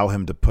they allow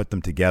him to put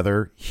them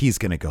together, he's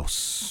going to go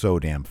so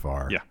damn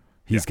far. Yeah.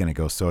 He's going to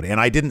go so. And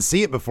I didn't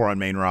see it before on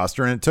main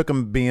roster, and it took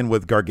him being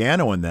with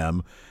Gargano and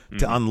them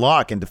to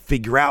unlock and to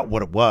figure out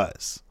what it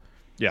was.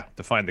 Yeah,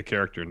 to find the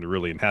character and to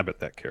really inhabit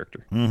that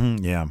character.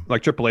 Yeah.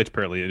 Like Triple H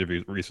apparently in an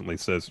interview recently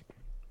says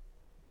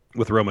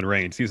with Roman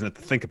Reigns, he doesn't have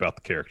to think about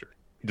the character.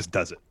 He just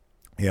does it.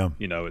 Yeah.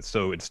 You know, it's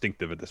so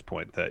instinctive at this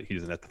point that he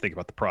doesn't have to think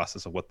about the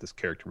process of what this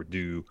character would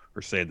do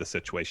or say in the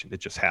situation. It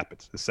just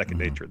happens. It's second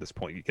nature at this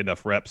point. You get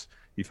enough reps,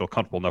 you feel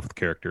comfortable enough with the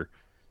character,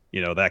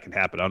 you know, that can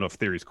happen. I don't know if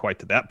Theory's quite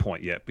to that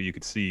point yet, but you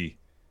could see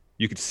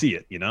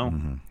it, you know?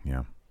 Yeah.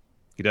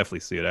 You could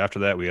definitely see it. After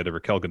that, we had a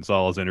Raquel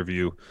Gonzalez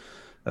interview.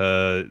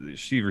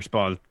 She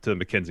responded to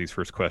Mackenzie's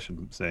first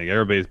question saying,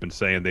 everybody's been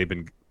saying they've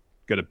been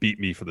going to beat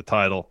me for the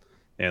title.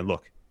 And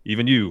look,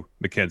 even you,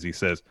 Mackenzie,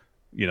 says,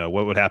 you know,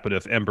 what would happen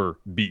if Ember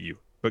beat you?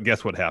 But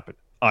guess what happened?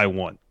 I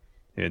won.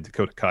 And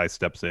Dakota Kai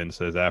steps in and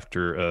says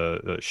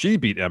after she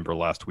beat Ember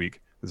last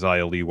week,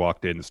 Xia Li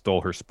walked in and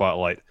stole her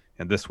spotlight.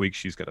 And this week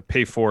she's going to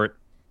pay for it.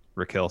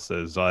 Raquel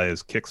says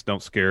Zaya's kicks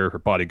don't scare her. Her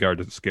bodyguard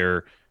doesn't scare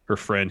her. Her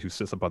friend who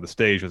sits up on the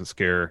stage doesn't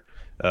scare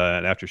her.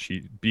 And after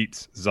she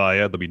beats Xia,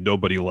 there'll be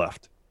nobody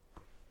left.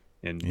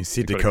 And you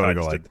see Dakota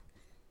go like,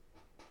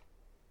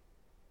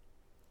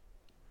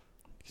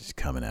 she's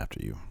coming after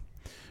you.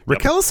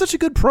 Raquel is such a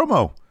good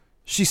promo.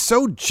 She's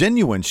so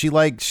genuine.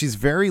 She's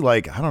very I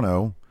don't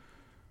know.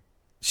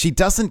 She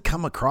doesn't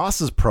come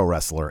across as pro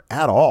wrestler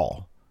at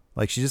all.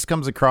 Like she just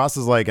comes across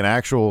as like an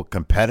actual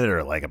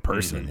competitor, like a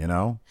person, you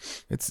know?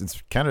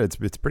 It's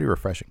pretty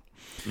refreshing.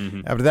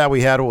 After that,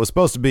 we had what was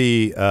supposed to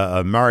be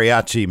a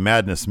Mariachi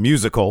Madness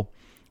musical,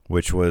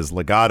 which was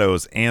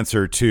Legato's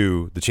answer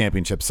to the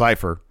championship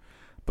cipher.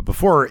 But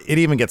before it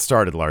even gets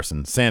started,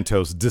 Larson,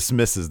 Santos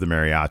dismisses the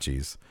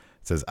mariachis.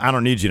 Says, I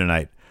don't need you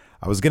tonight.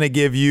 I was going to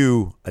give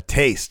you a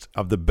taste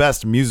of the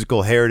best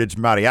musical heritage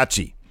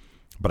mariachi,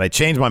 but I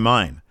changed my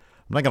mind.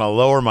 I'm not going to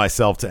lower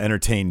myself to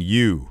entertain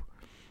you.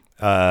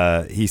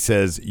 He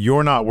says,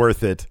 you're not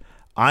worth it.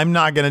 I'm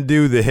not going to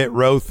do the hit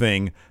row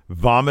thing,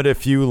 vomit a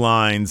few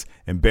lines,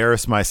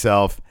 embarrass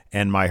myself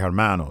and my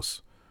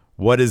hermanos.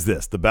 What is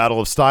this? The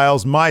battle of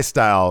styles? My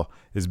style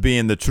is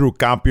being the true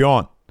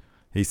campeón.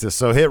 He says,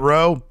 so hit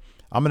row,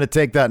 I'm going to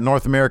take that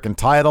North American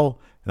title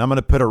and I'm going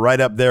to put it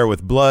right up there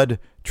with blood,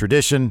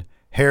 tradition,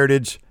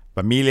 heritage,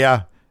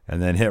 familia,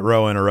 and then hit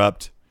row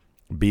interrupt.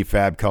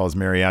 B-Fab calls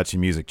mariachi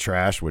music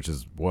trash, which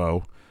is,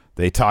 whoa.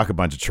 They talk a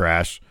bunch of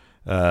trash.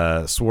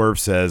 Swerve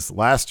says,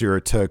 last year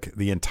it took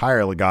the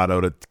entire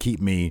Legado to keep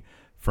me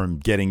from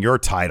getting your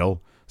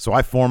title, so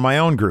I formed my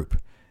own group.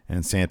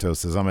 And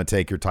Santos says, I'm going to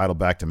take your title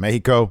back to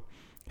Mexico.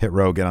 Hit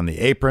row get on the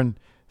apron.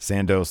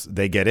 Santos,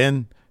 they get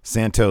in.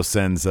 Santos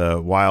sends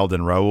Wild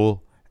and Raul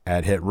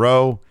at hit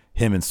row.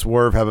 Him and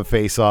Swerve have a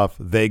face-off.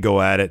 They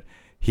go at it.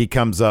 He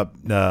comes up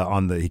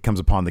upon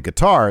the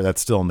guitar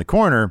that's still in the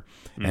corner,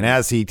 and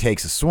as he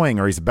takes a swing,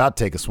 or he's about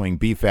to take a swing,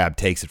 B-Fab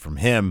takes it from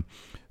him.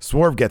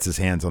 Swerve gets his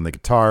hands on the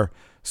guitar,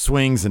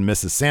 swings and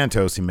misses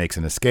Santos. He makes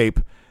an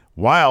escape.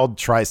 Wild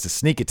tries to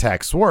sneak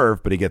attack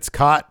Swerve, but he gets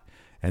caught,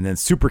 and then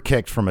super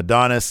kicked from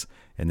Adonis,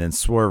 and then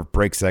Swerve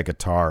breaks that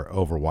guitar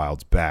over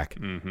Wild's back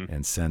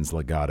and sends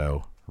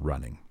Legado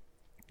running.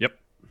 Yep.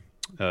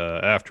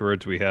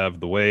 Afterwards, we have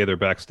The Way. They're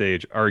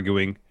backstage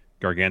arguing.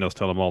 Gargano's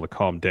telling them all to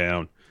calm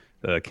down.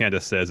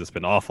 Candice says it's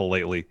been awful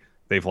lately.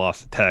 They've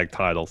lost the tag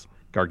titles.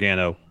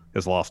 Gargano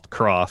has lost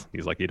Cross.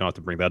 He's like, you don't have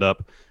to bring that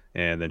up.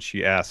 And then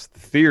she asks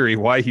Theory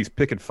why he's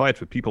picking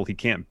fights with people he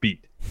can't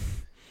beat.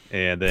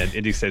 And then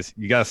Indy says,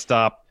 you got to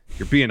stop.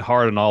 You're being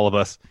hard on all of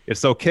us.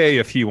 It's okay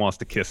if he wants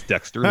to kiss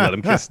Dexter. Let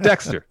him kiss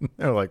Dexter.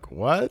 They're like,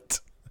 what?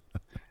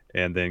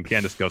 And then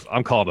Candice goes,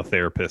 I'm calling a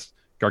therapist.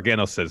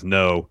 Gargano says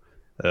no.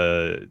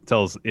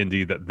 Tells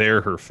Indy that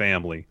they're her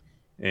family.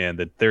 And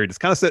that Theory just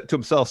kind of said to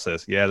himself,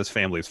 says, yeah, this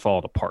family is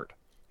falling apart.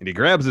 And he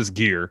grabs his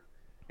gear,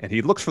 and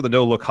he looks for the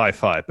no-look high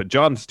five. But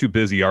John's too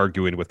busy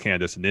arguing with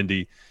Candice and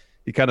Indy.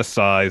 He kind of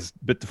sighs,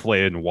 a bit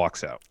deflated, and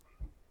walks out.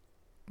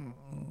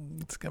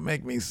 It's going to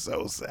make me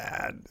so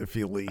sad if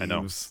he leaves. I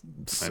know.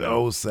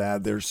 So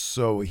sad.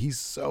 He's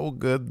so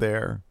good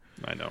there.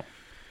 I know.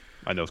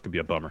 It's going to be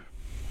a bummer.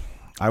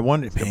 I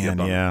wonder, man,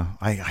 yeah.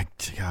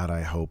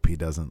 I hope he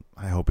doesn't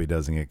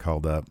get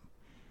called up.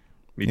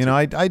 Me too.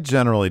 I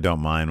generally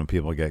don't mind when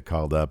people get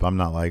called up. I'm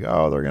not like,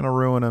 oh, they're going to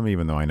ruin him,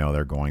 even though I know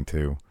they're going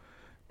to.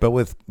 But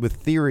with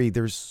Theory,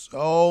 there's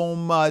so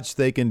much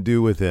they can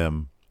do with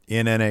him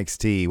in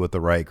NXT with the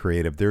right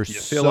creative.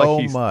 There's so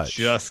like he's much.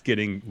 Just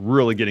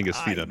really getting his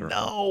feet under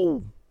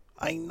him.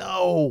 I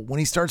know. When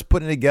he starts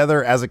putting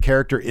together as a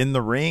character in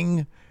the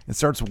ring and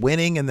starts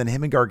winning, and then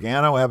him and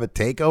Gargano have a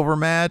takeover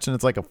match, and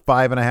it's like a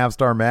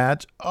 5.5-star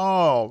match.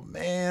 Oh,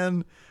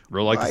 man.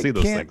 Real like to see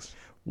those things.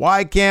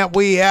 Why can't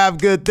we have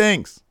good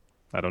things?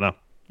 I don't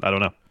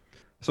know.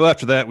 So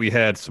after that, we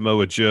had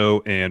Samoa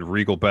Joe and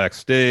Regal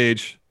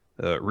backstage.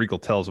 Regal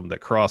tells him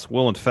that Cross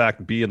will, in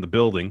fact, be in the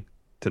building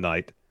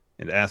tonight.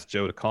 and asks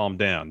Joe to calm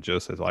down. Joe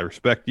says, I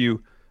respect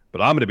you,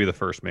 but I'm going to be the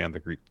first man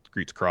that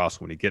greets Cross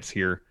when he gets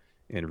here.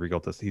 And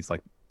Regal, he's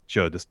like,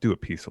 Joe, just do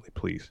it peacefully,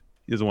 please.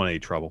 He doesn't want any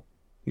trouble.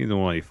 He doesn't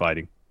want any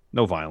fighting.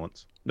 No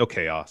violence. No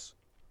chaos.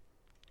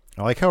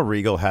 I like how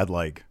Regal had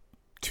like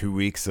 2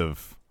 weeks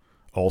of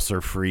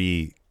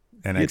ulcer-free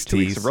NXT. He had 2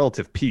 weeks of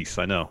relative peace,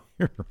 I know.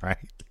 Right.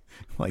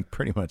 Like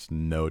pretty much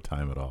no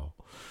time at all.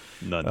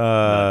 None.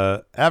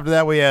 After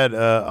that, we had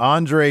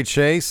Andre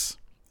Chase,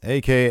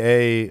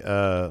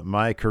 a.k.a.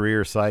 my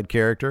career side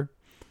character,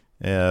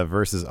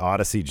 versus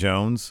Odyssey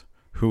Jones,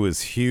 who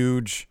is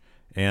huge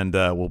and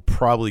will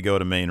probably go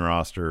to main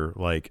roster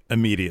like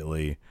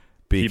immediately.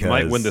 Because he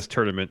might win this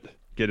tournament,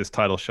 get his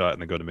title shot,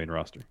 and then go to main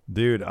roster.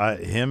 Dude,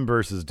 him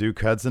versus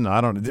Duke Hudson,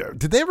 I don't know.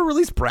 Did they ever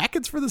release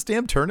brackets for this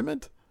damn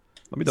tournament?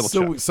 Let me double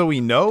check. So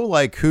we know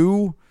like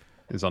who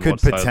is on could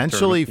what side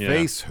potentially of the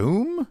tournament. face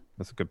whom?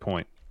 That's a good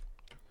point.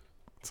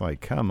 It's like,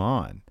 come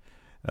on.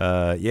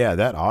 Yeah,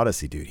 that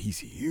Odyssey dude, he's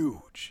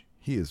huge.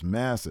 He is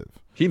massive.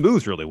 He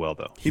moves really well,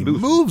 though. He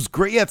moves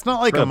great. Yeah, it's not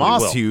like a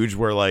Moss well. huge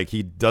where like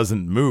he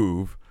doesn't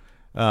move.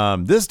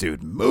 This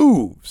dude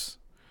moves.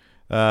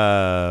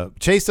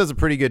 Chase does a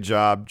pretty good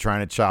job trying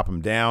to chop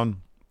him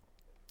down.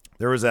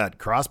 There was that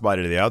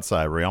crossbody to the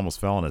outside where he almost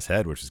fell on his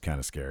head, which is kind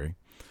of scary.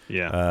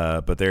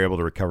 Yeah. But they're able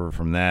to recover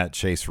from that.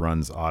 Chase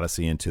runs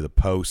Odyssey into the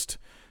post,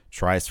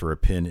 tries for a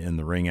pin in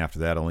the ring. After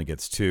that, only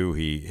gets 2.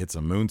 He hits a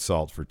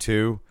moonsault for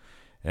 2.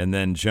 And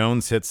then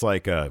Jones hits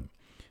like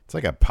it's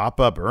like a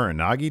pop-up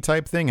Uranagi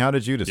type thing. How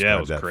did you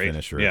describe that great.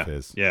 finisher Yeah. of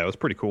his? Yeah, it was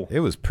pretty cool. It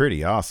was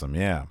pretty awesome,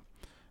 yeah.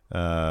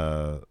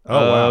 Wow.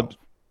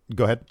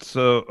 Go ahead.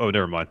 So,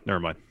 never mind.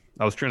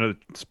 I was trying to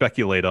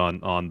speculate on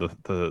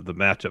the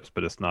matchups,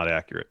 but it's not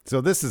accurate. So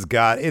this has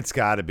got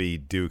to be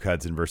Duke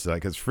Hudson versus that,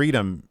 because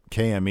Freedom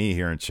KME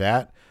here in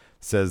chat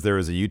says there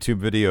was a YouTube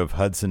video of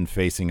Hudson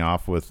facing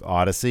off with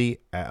Odyssey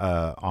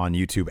on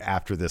YouTube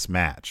after this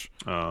match.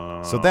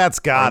 So that's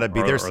got to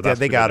be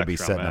they got to be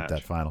setting up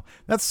that final.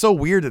 That's so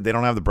weird that they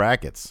don't have the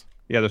brackets.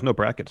 Yeah, there's no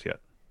brackets yet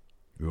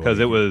because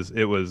it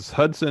was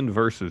Hudson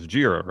versus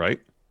Jiro,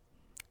 right?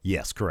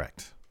 Yes,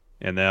 correct.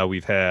 And now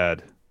we've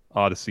had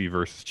Odyssey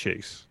versus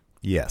Chase.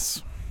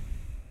 Yes.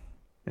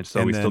 And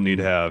so we still need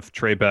to have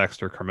Trey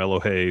Baxter, Carmelo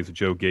Hayes,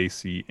 Joe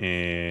Gacy,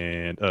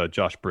 and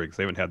Josh Briggs.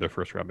 They haven't had their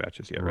first round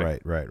matches yet,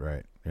 right?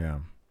 Right. Yeah.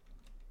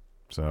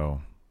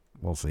 So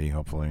we'll see.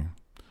 Hopefully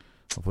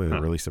they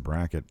release a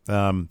bracket.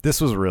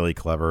 This was really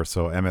clever.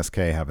 So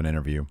MSK have an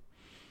interview.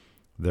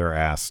 They're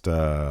asked,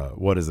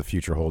 what does the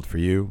future hold for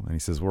you? And he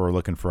says, we're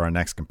looking for our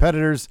next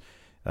competitors.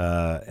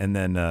 And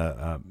then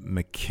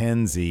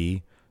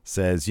Mackenzie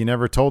says, you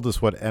never told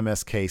us what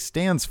MSK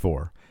stands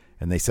for.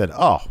 And they said,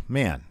 oh,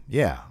 man,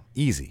 yeah,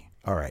 easy.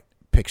 All right,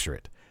 picture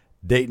it.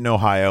 Dayton,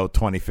 Ohio,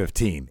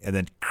 2015. And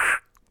then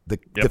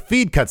the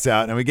feed cuts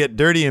out, and we get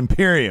Dirty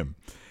Imperium.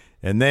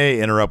 And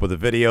they interrupt with a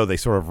video. They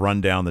sort of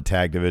run down the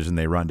tag division.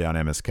 They run down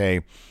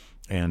MSK.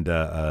 And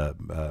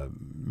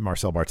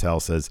Marcel Bartel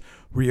says,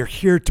 we are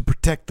here to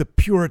protect the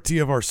purity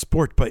of our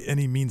sport by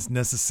any means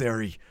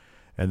necessary.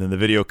 And then the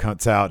video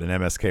cuts out, and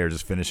MSK are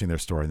just finishing their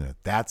story. And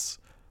that's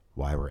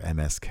why we're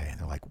MSK. And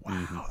they're like,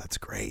 wow, that's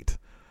great.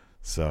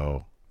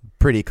 So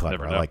pretty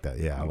clever. I like that.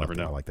 Yeah, I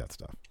like that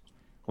stuff.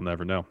 We'll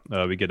never know.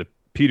 We get a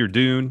Peter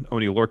Dune,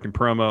 Oney Lorcan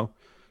promo.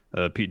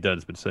 Pete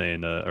Dunne's been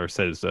saying, or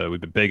says,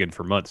 we've been begging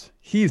for months.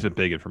 He's been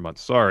begging for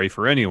months. Sorry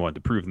for anyone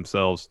to prove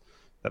themselves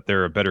that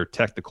they're a better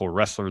technical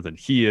wrestler than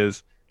he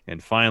is.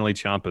 And finally,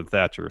 Ciampa and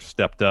Thatcher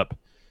stepped up.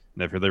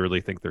 And if they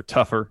really think they're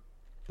tougher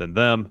than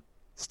them,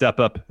 step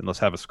up and let's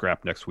have a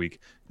scrap next week.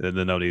 And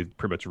then Oney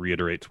pretty much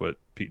reiterates what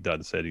Pete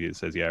Dunne said. He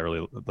says, yeah,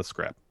 really, let's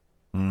scrap.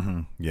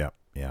 Mm-hmm. Yeah.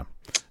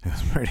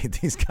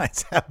 These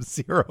guys have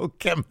zero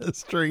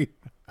chemistry.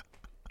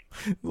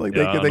 Like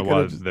I don't know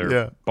why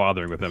they're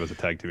bothering with them as a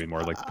tag team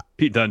anymore. Like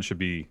Pete Dunne should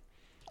be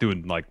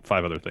doing like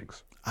 5 other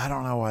things. I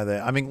don't know why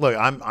I mean, look,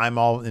 I'm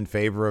all in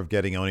favor of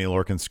getting Oney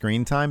Lorcan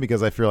screen time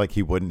because I feel like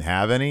he wouldn't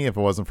have any if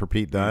it wasn't for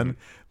Pete Dunne.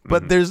 Mm-hmm.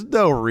 But there's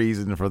no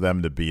reason for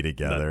them to be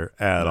together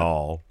at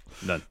all.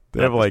 None.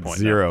 They have like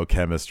zero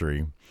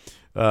chemistry.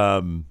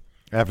 After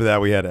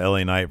that, we had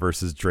LA Knight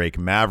versus Drake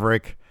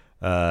Maverick.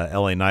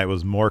 LA Knight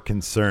was more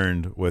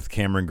concerned with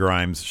Cameron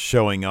Grimes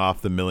showing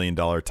off the $1 million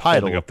title.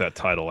 Holding up that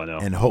title, I know.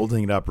 And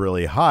holding it up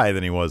really high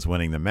than he was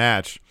winning the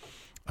match.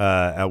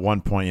 At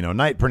one point,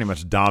 Knight pretty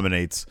much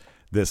dominates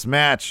this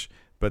match,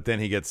 but then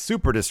he gets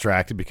super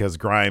distracted because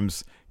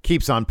Grimes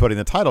keeps on putting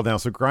the title down.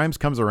 So Grimes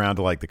comes around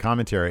to like the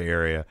commentary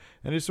area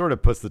and he sort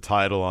of puts the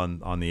title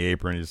on the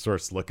apron. He just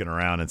starts looking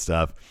around and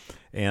stuff.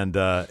 And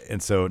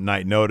so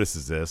Knight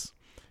notices this.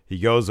 He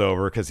goes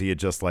over because he had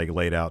just like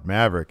laid out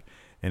Maverick.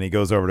 And he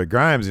goes over to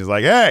Grimes. He's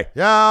like, hey,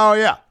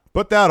 yeah,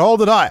 put that,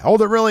 hold it high,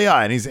 hold it really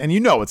high. And you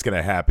know what's going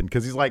to happen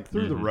because he's like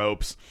through the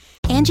ropes.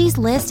 Angie's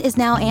List is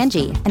now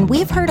Angie, and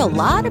we've heard a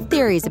lot of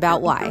theories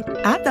about why.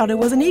 I thought it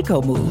was an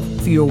eco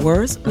move. Fewer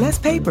words, less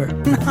paper.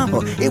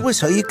 No, it was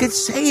so you could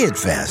say it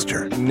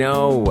faster.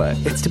 No,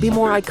 it's to be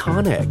more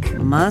iconic.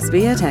 Must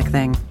be a tech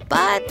thing.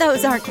 But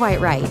those aren't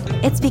quite right.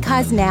 It's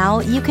because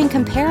now you can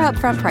compare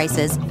upfront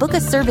prices, book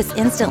a service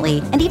instantly,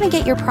 and even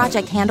get your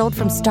project handled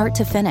from start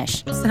to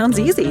finish. Sounds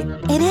easy.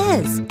 It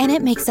is, and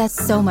it makes us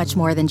so much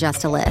more than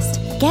just a list.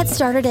 Get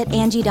started at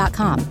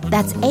Angie.com.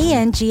 That's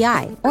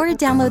ANGI, or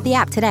download the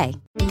app today.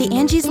 The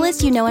Angie's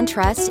List you know and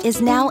trust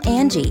is now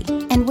Angie,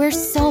 and we're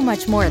so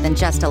much more than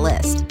just a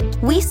list.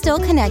 We still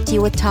connect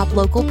you with top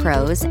local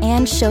pros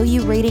and show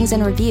you ratings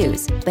and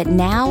reviews, but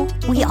now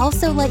we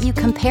also let you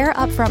compare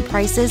upfront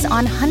prices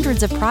on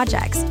hundreds of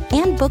projects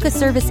and book a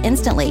service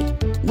instantly.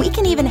 We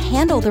can even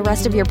handle the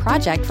rest of your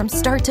project from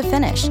start to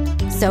finish.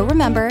 So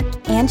remember,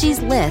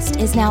 Angie's List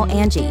is now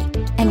Angie,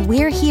 and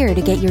we're here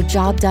to get your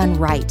job done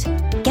right.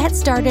 Get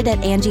started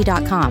at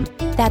Angie.com.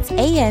 That's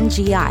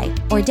ANGI,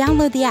 or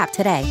download the app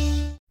today.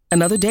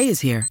 Another day is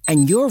here,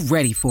 and you're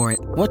ready for it.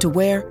 What to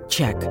wear?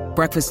 Check.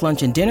 Breakfast,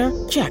 lunch, and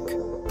dinner? Check.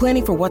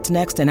 Planning for what's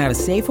next and how to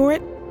save for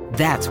it?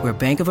 That's where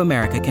Bank of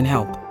America can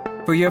help.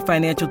 For your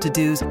financial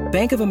to-dos,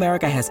 Bank of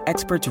America has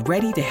experts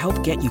ready to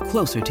help get you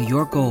closer to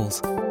your goals.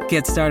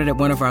 Get started at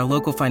one of our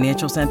local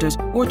financial centers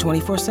or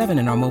 24/7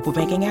 in our mobile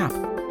banking app.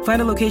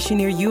 Find a location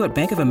near you at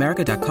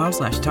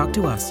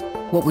bankofamerica.com/talktous.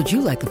 What would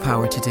you like the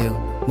power to do?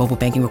 Mobile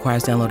banking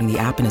requires downloading the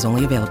app and is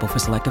only available for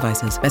select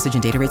devices. Message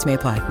and data rates may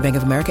apply. Bank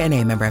of America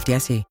N.A., member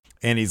FDIC.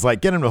 And he's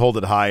like, get him to hold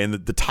it high. And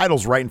the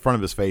title's right in front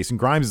of his face. And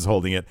Grimes is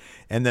holding it.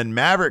 And then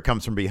Maverick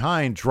comes from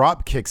behind,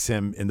 drop kicks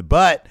him in the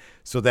butt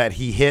so that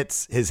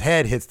his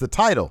head hits the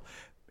title.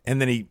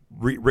 And then he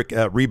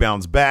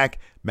rebounds back.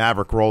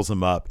 Maverick rolls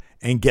him up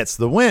and gets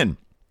the win.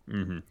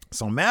 Mm-hmm.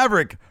 So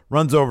Maverick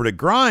runs over to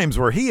Grimes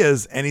where he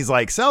is. And he's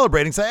like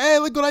celebrating, saying, hey,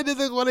 look what I did.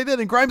 Look what I did.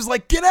 And Grimes is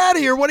like, get out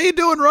of here. What are you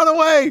doing? Run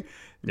away.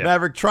 Yeah.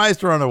 Maverick tries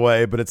to run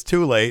away, but it's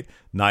too late.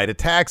 Knight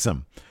attacks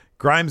him.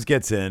 Grimes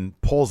gets in,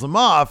 pulls him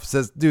off,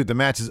 says, dude, the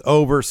match is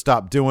over.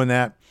 Stop doing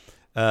that.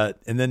 And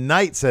then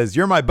Knight says,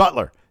 you're my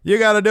butler. You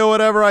got to do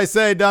whatever I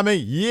say, dummy.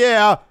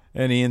 Yeah.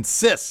 And he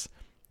insists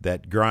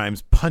that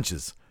Grimes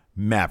punches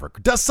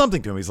Maverick. Does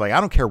something to him. He's like,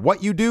 I don't care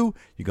what you do.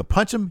 You can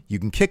punch him. You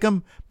can kick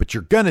him, but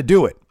you're going to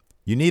do it.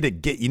 You need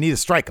to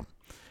strike him.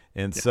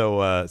 And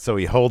so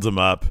he holds him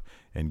up,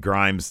 and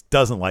Grimes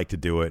doesn't like to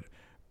do it.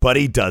 But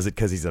he does it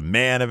because he's a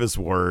man of his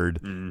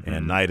word,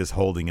 and Knight is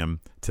holding him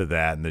to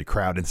that. And the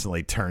crowd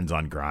instantly turns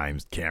on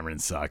Grimes. Cameron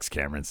sucks.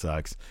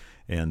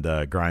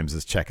 And Grimes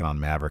is checking on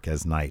Maverick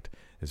as Knight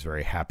is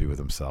very happy with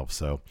himself.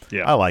 So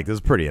yeah. I like this.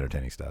 It's pretty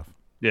entertaining stuff.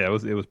 Yeah, it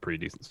was pretty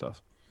decent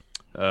stuff.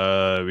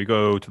 We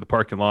go to the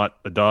parking lot.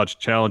 A Dodge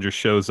Challenger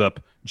shows up.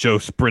 Joe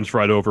sprints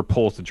right over,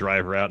 pulls the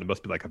driver out. It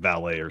must be like a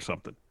valet or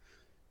something.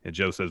 And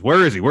Joe says,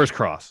 where is he? Where's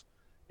Cross?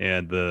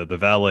 And the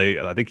valet,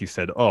 I think he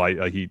said,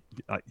 he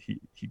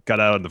got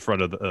out in the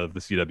front of the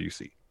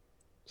CWC.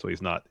 So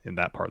he's not in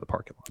that part of the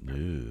parking lot.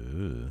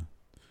 Ew.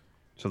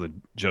 So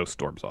Joe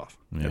storms off.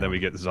 Yeah. And then we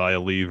get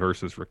Xia Li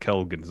versus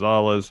Raquel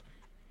Gonzalez.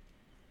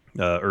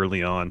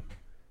 Early on,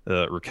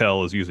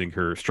 Raquel is using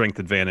her strength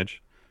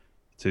advantage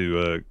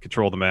to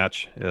control the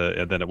match.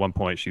 And then at one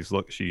point, she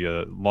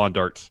lawn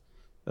darts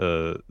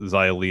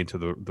Xia Li into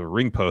the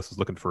ring post, is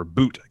looking for a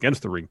boot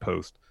against the ring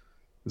post.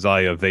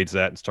 Xia evades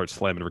that and starts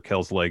slamming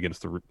Raquel's leg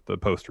against the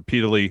post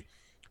repeatedly,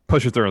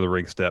 pushes her on the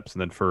ring steps, and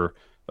then for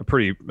a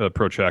pretty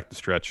protracted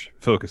stretch,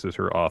 focuses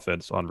her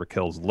offense on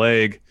Raquel's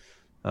leg.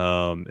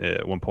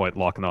 At one point,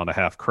 locking on a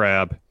half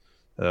crab.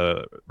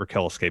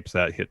 Raquel escapes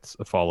that, hits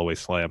a fall-away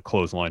slam,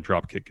 clothesline,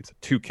 drop kick, gets a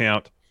 2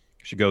 count.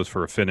 She goes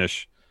for a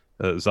finish.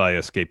 Xia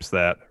escapes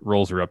that,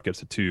 rolls her up,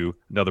 gets a 2,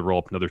 another roll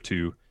up, another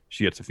 2.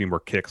 She hits a few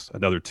more kicks,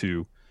 another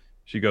 2.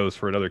 She goes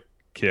for another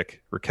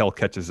kick. Raquel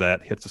catches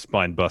that, hits a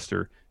spine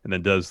buster, and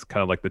then does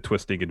kind of like the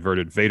twisting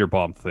inverted Vader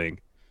bomb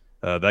thing.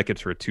 That gets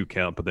her a 2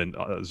 count, but then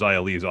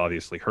Xia Li is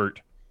obviously hurt.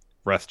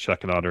 Ref's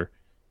checking on her.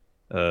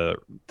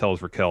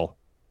 Tells Raquel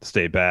to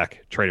stay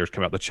back. Trainers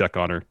come out to check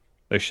on her.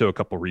 They show a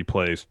couple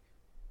replays.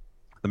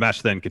 The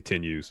match then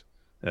continues,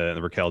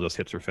 and Raquel just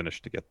hits her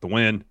finish to get the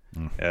win.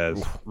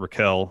 As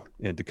Raquel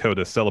and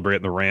Dakota celebrate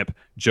in the ramp,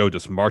 Joe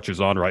just marches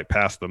on right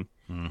past them,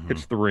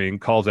 hits the ring,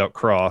 calls out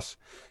Cross,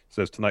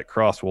 says tonight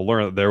Cross will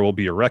learn that there will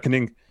be a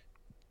reckoning,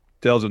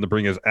 tells him to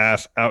bring his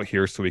ass out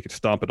here so he can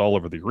stomp it all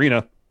over the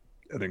arena.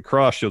 And then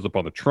Cross shows up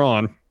on the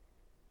Tron,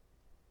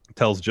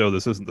 tells Joe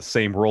this isn't the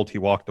same world he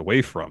walked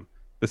away from.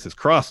 This is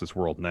Cross's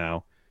world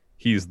now.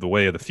 He's the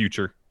way of the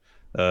future.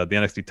 The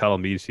NXT title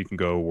means he can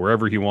go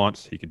wherever he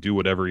wants. He can do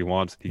whatever he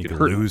wants. He can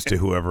lose to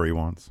whoever he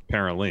wants.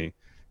 Apparently.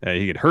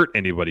 He can hurt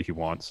anybody he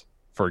wants.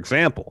 For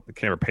example, the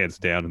camera pans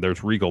down and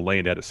there's Regal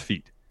laying at his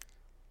feet.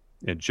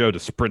 And Joe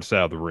just sprints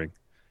out of the ring.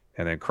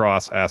 And then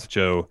Cross asks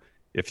Joe,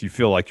 if you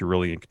feel like you're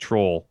really in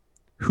control,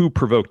 who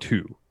provoked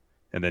who?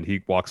 And then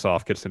he walks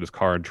off, gets in his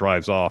car, and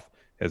drives off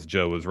as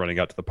Joe is running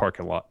out to the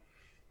parking lot.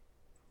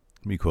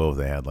 It'd be cool if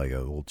they had like a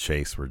little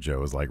chase where Joe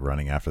was like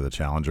running after the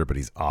Challenger, but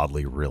he's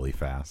oddly really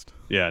fast.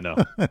 Yeah, no.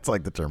 It's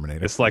like the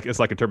Terminator. It's like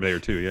a Terminator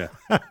 2, yeah.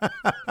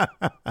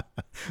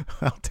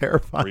 How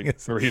terrifying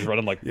is where he's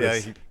running like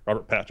this.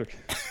 Robert Patrick.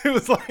 It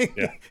was like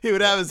he would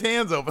have his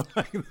hands open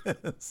like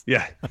this.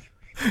 Yeah.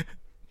 But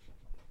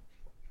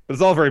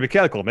it's all very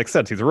mechanical. It makes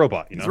sense. He's a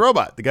robot, you know? He's a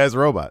robot. The guy's a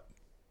robot.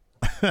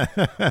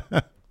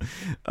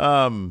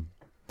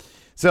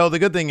 So the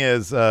good thing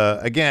is,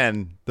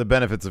 again, the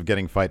benefits of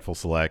getting Fightful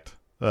Select.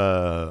 We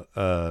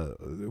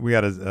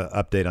got an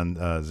update on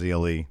Xia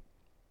Li.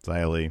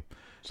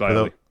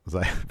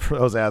 For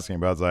those asking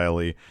about Xia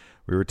Li,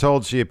 we were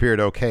told she appeared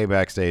okay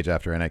backstage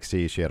after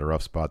NXT. She had a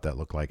rough spot that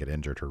looked like it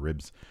injured her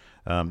ribs.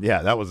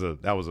 That was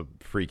a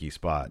freaky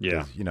spot.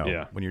 Yeah,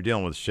 when you're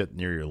dealing with shit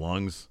near your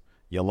lungs,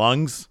 you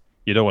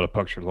don't want to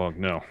puncture lung.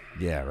 No.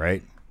 Yeah,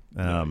 right.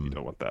 No, you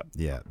don't want that.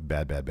 Yeah,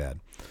 bad.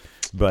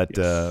 But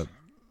yes.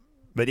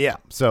 But yeah,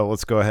 so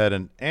let's go ahead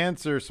and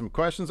answer some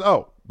questions.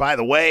 Oh, by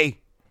the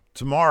way,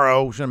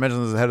 tomorrow, should have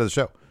mentioned this ahead of the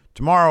show.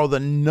 Tomorrow, the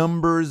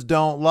numbers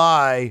don't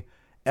lie.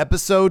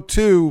 Episode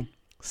 2,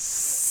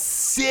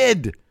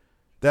 Sid.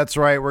 That's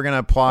right. We're going to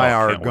apply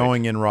our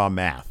going in raw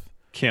math.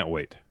 Can't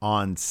wait.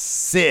 On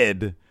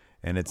Sid.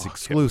 And it's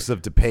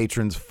exclusive to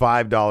patrons,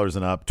 $5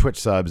 and up, Twitch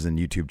subs, and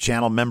YouTube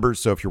channel members.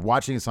 So if you're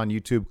watching this on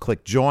YouTube,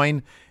 click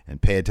join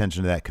and pay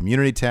attention to that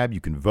community tab.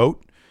 You can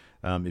vote.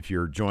 If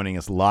you're joining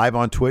us live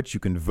on Twitch, you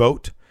can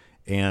vote.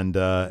 And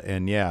on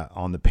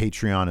the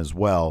Patreon as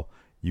well,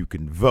 you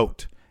can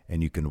vote.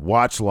 And you can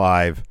watch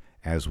live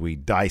as we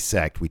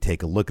dissect. We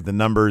take a look at the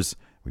numbers.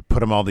 We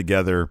put them all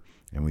together.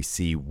 And we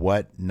see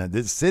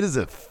Sid is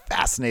a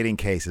fascinating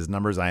case. His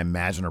numbers, I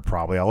imagine, are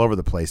probably all over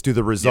the place. Do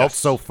the results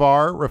so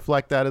far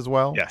reflect that as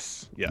well?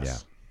 Yes, they do.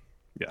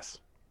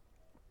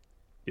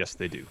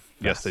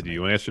 Yes, they do.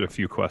 You want to answer a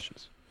few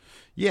questions?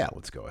 Yeah,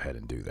 let's go ahead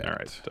and do that. All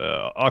right.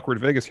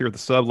 Awkward Vegas here with the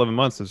sub 11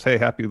 months says, hey,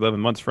 happy 11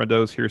 months,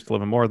 friendos. Here's to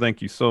 11 more. Thank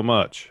you so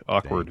much.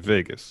 Awkward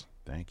Vegas.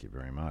 Thank you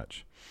very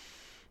much.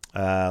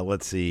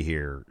 Let's see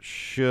here.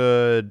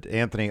 Should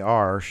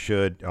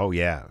Ciampa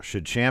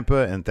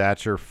and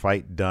Thatcher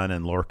fight Dunn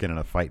and Lorcan in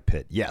a fight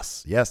pit?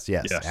 Yes,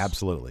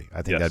 absolutely.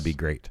 I think that'd be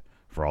great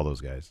for all those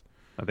guys.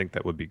 I think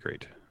that would be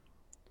great.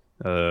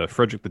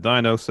 Frederick the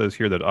Dino says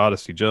here that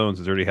Odyssey Jones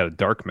has already had a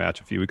dark match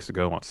a few weeks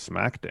ago on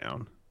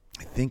SmackDown.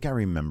 I think I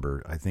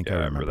remember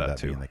that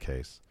being the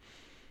case.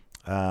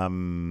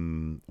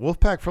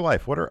 Wolfpack for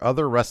life. What are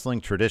other wrestling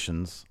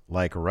traditions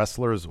like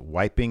wrestlers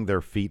wiping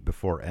their feet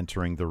before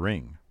entering the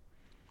ring?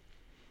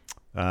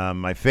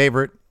 My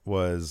favorite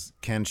was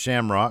Ken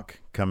Shamrock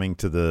coming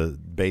to the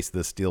base of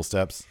the steel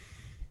steps.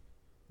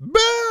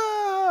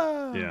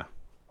 Bah! Yeah.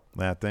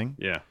 That thing?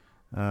 Yeah.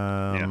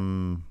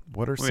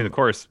 What are of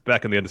course,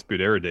 back in the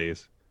Undisputed Era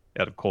days,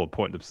 Adam Cole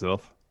pointed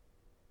himself.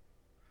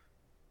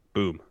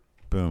 Boom.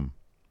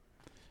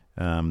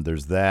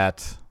 There's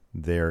that.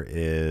 There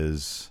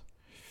is...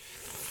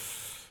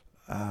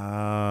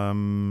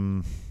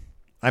 my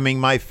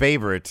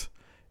favorite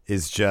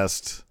is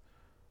just...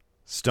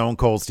 Stone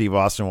Cold Steve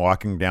Austin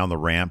walking down the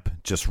ramp,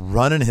 just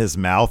running his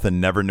mouth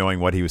and never knowing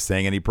what he was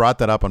saying. And he brought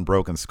that up on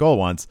Broken Skull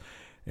once.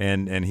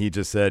 And he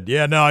just said,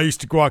 I used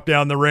to walk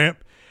down the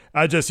ramp.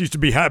 I just used to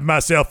be hyping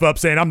myself up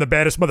saying I'm the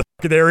baddest motherfucker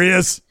there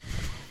is.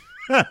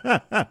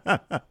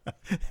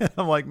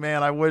 I'm like,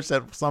 man, I wish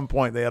at some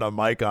point they had a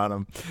mic on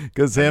him.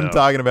 Because him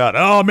talking about,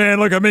 oh, man,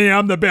 look at me.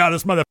 I'm the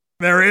baddest motherfucker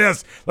there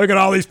is. Look at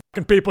all these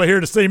fucking people here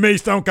to see me,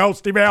 Stone Cold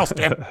Steve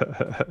Austin.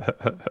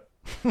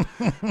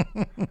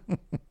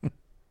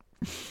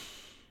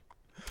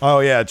 Oh,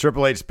 yeah,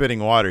 Triple H spitting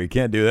water. You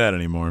can't do that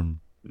anymore.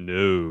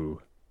 No.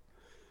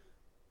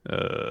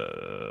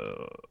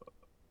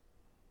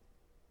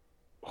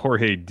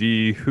 Jorge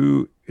D.,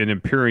 who in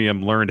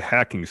Imperium learned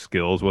hacking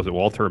skills? Was it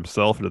Walter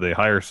himself, or did they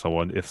hire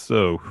someone? If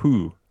so,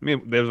 who? I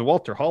mean, there's a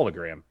Walter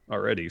hologram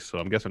already, so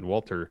I'm guessing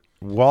Walter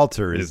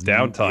his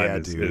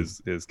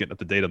downtime is getting up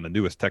to date on the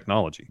newest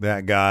technology.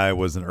 That guy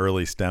was an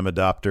early STEM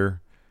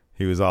adopter.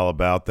 He was all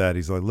about that.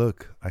 He's like,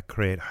 look, I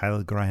create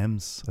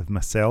holograms of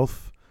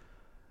myself.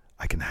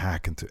 I can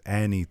hack into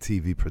any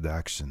TV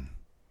production.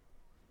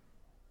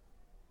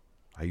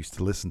 I used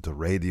to listen to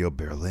Radio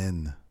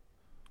Berlin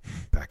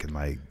back in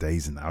my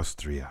days in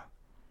Austria.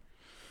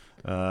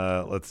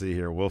 Let's see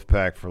here.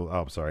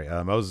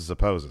 Wolfpack Moses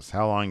opposes.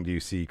 How long do you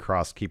see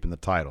Cross keeping the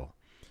title?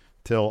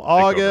 Till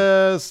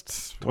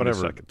August,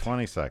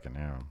 22nd,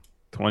 yeah.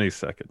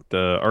 22nd.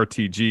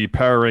 RTG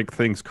power rank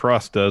things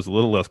Cross does a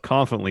little less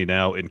confidently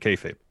now in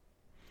kayfabe.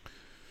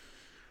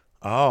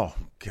 Oh,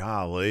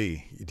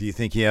 golly. Do you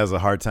think he has a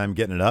hard time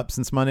getting it up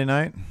since Monday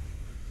night?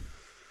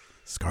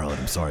 Scarlett,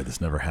 I'm sorry. This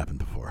never happened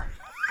before.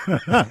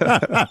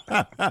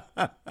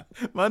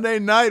 Monday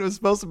night was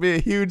supposed to be a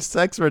huge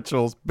sex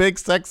rituals, big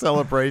sex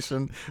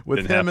celebration with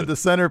Didn't him happen. At the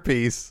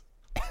centerpiece.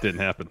 Didn't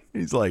happen.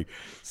 He's like,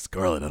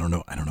 Scarlett, I don't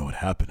know what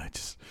happened.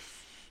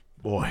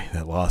 Boy,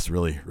 that loss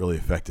really, really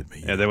affected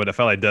me. Yeah, then when it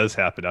finally does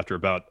happen after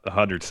about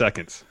 100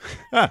 seconds.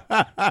 Yeah,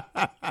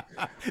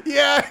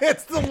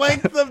 it's the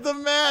length of the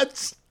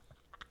match.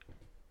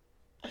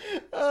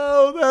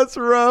 Oh, that's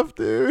rough,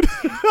 dude.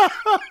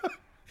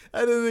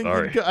 I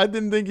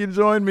didn't think you'd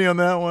join me on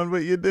that one,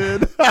 but you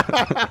did.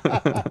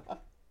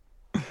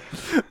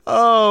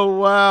 Oh,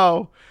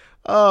 wow.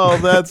 Oh,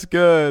 that's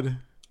good.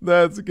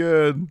 That's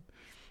good.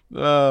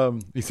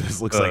 He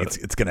says, looks like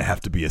it's going to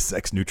have to be a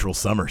sex-neutral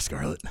summer,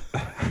 Scarlett.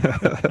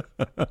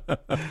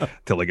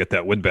 Till I get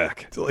that win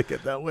back.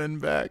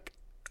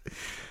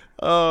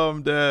 Oh,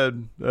 I'm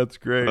dead. That's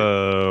great.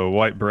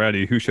 White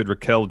Brownie, who should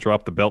Raquel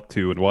drop the belt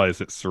to, and why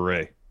is it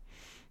Sarray?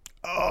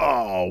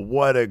 Oh,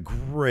 what a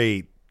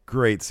great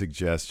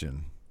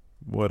suggestion.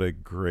 Oh,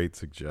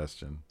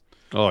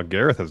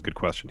 Gareth has a good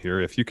question here.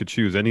 If you could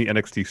choose any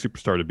NXT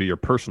superstar to be your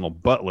personal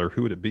butler,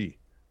 who would it be?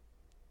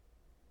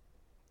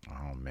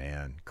 Oh,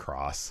 man.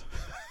 Cross.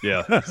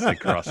 Yeah, say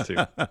Cross, too.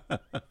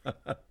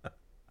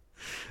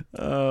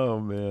 Oh,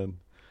 man.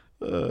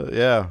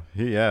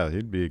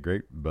 He'd be a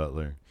great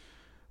butler.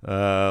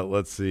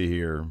 Let's see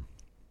here.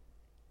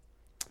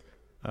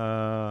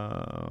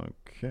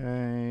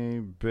 Okay,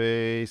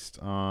 based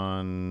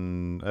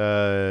on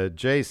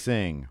Jay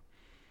Singh.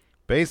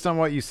 Based on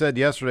what you said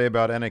yesterday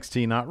about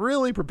NXT not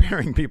really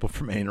preparing people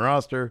for main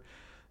roster,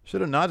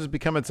 should it not just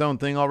become its own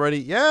thing already?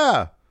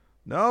 Yeah.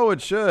 No,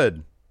 it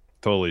should.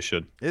 Totally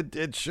should.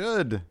 It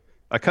should.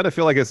 I kind of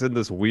feel like it's in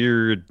this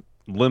weird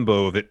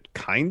limbo of it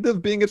kind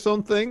of being its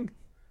own thing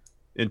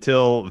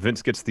until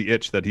Vince gets the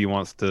itch that he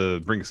wants to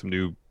bring some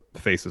new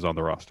faces on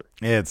the roster.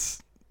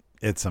 It's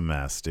a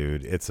mess,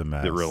 dude. It's a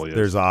mess. It really is.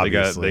 There's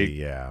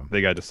obviously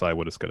they got to decide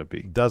what it's going to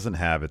be. Doesn't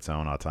have its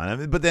own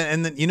autonomy. But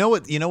then you know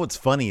what's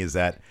funny is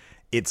that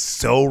it's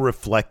so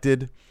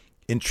reflected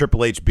in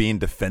Triple H being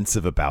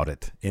defensive about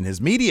it in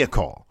his media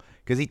call.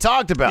 Because he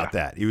talked about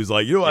that. He was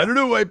like, I don't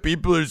know why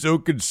people are so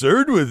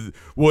concerned with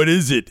what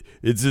is it?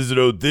 It's his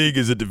own thing.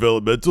 Is it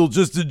developmental?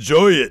 Just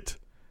enjoy it.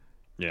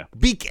 Yeah.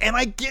 And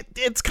I get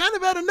it's kind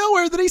of out of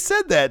nowhere that he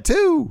said that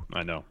too.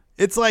 I know.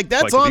 It's like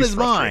that's on his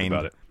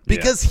mind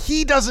because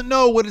he doesn't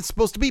know what it's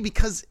supposed to be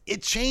because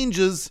it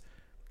changes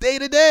day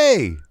to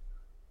day.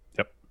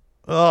 Yep.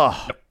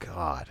 Oh, yep.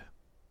 God.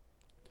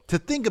 To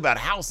think about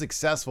how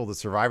successful the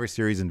Survivor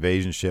Series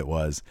invasion shit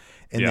was,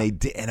 and they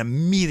did, and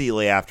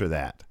immediately after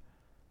that,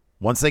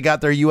 once they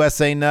got their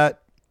USA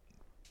nut,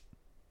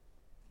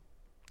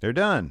 they're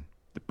done.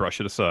 Brush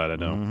it aside. I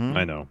know. Mm-hmm.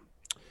 I know.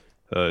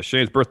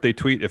 Shane's birthday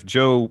tweet: if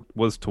Joe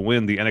was to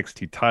win the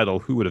NXT title,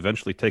 who would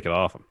eventually take it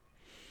off him?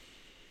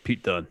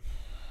 Pete Dunne.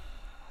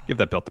 Give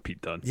that belt to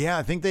Pete Dunne. Yeah,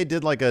 I think they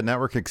did like a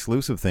network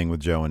exclusive thing with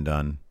Joe and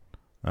Dunne.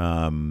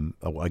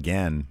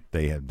 Again,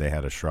 they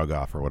had a shrug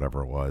off or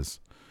whatever it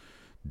was.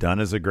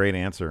 Dunne is a great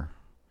answer.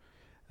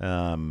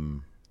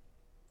 Or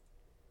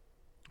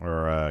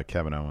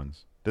Kevin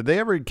Owens. Did they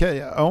ever?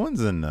 Owens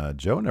and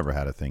Joe never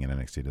had a thing in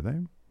NXT, did they?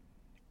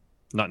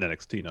 Not in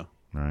NXT, no.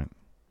 All right.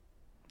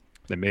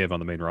 They may have on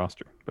the main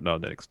roster, but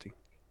not in NXT.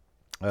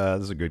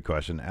 This is a good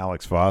question.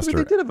 Alex Foster.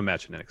 They did have a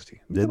match in NXT.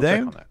 Did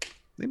they?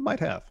 They might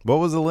have. What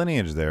was the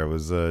lineage there? It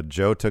was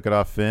Joe took it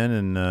off Finn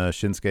and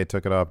Shinsuke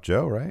took it off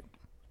Joe, right?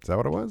 Is that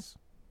what it was?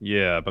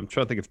 Yeah, but I'm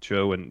trying to think if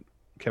Joe and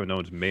Kevin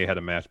Owens may have had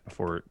a match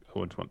before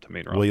Owens went to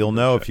main roster. Well, you'll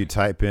know if you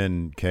type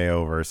in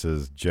KO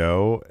versus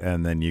Joe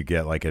and then you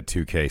get like a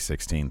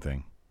 2K16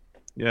 thing.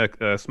 Yeah,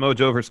 Samoa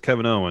Joe versus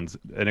Kevin Owens,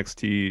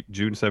 NXT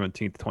June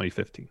 17th,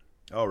 2015.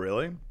 Oh,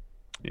 really?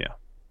 Yeah.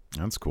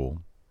 That's cool.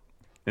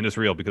 And it's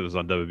real because it's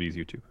on WWE's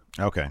YouTube.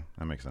 Okay,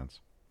 that makes sense.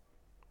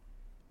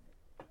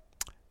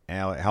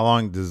 How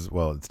long does...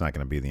 Well, it's not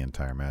going to be the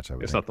entire match, I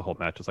would think. Not the whole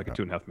match. It's like a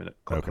 2.5 minute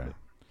clip. Okay.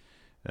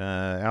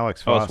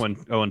 Alex Foster. Oh, it's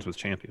when Owens was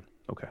champion.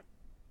 Okay.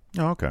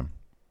 Oh, okay.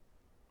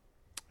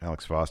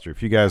 Alex Foster.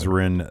 If you guys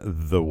were in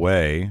the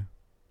way,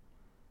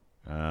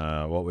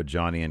 what would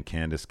Johnny and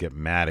Candice get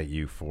mad at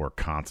you for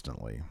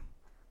constantly?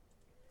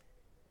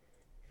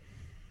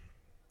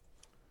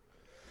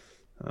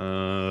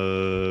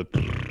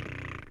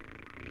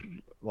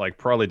 Like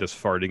probably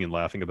just farting and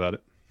laughing about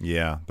it.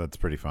 Yeah, that's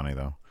pretty funny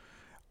though.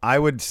 I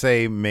would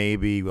say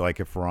maybe like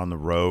if we're on the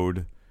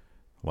road,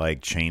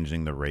 like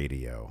changing the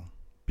radio,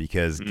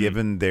 because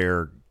given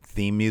their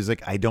theme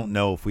music, I don't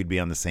know if we'd be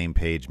on the same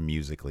page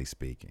musically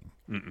speaking.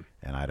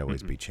 And I'd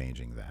always be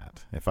changing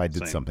that. If I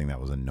did something that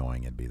was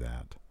annoying, it'd be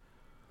that.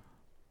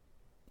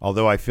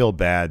 Although I feel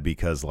bad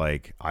because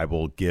like I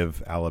will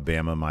give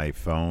Alabama my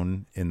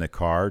phone in the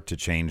car to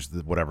change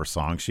whatever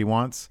song she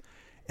wants.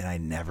 And I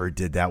never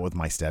did that with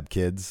my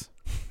stepkids.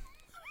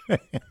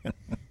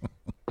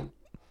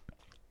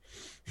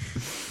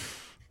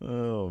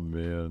 Oh,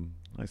 man.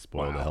 I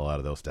spoiled the hell out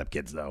of those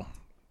stepkids, though.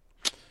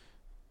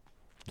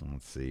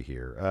 Let's see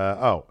here.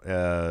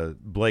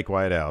 Blake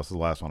Whitehouse is the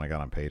last one I got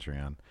on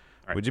Patreon.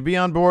 Right. Would you be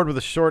on board with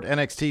a short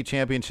NXT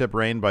championship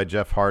reign by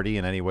Jeff Hardy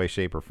in any way,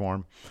 shape, or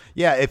form?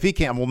 Yeah, if he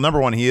can. Well,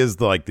 number one, he is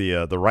the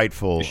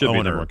rightful owner. He should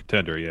be number one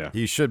contender, yeah.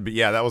 He should be.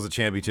 Yeah, that was a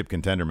championship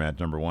contender match,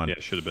 number one. Yeah,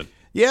 it should have been.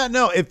 Yeah,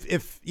 no,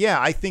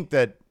 I think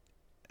that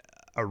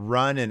a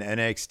run in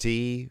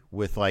NXT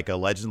with like a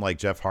legend like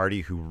Jeff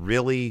Hardy, who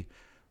really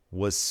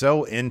was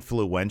so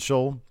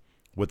influential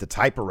with the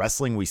type of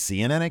wrestling we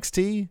see in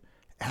NXT,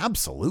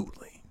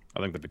 absolutely. I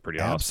think that'd be pretty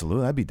awesome.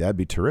 Absolutely. That'd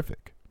be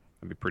terrific.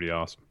 That'd be pretty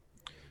awesome.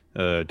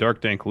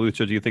 Dark Dank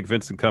Lucha, do you think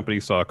Vince and company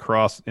saw a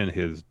cross in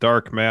his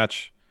dark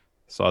match,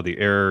 saw the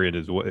error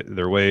in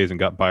their ways, and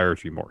got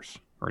buyer's remorse?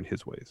 Or in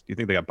his ways? Do you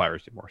think they got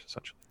buyer's remorse,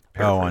 essentially?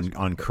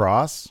 On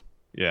Cross?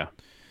 Yeah.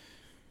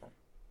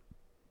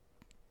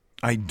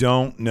 I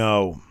don't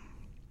know.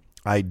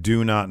 I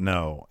do not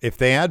know. If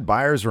they had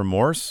buyer's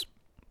remorse,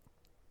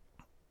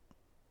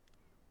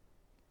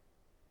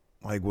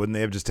 like, wouldn't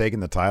they have just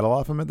taken the title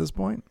off him at this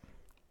point?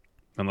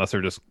 Unless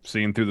they're just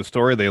seeing through the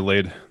story they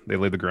laid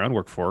the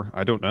groundwork for.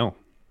 I don't know.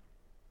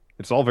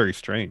 It's all very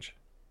strange.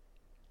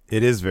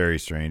 It is very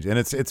strange. And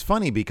it's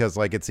funny because,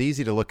 like, it's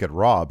easy to look at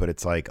Raw, but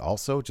it's like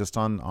also just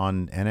on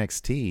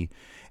NXT.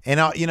 And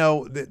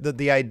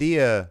the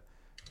idea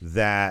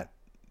that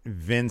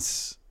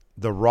Vince,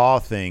 the Raw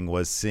thing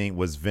was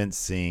Vince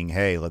seeing,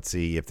 hey, let's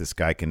see if this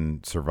guy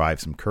can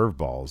survive some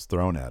curveballs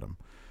thrown at him,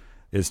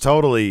 is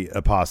totally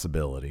a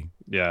possibility.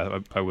 Yeah,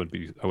 I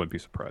wouldn't be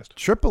surprised.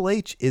 Triple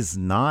H is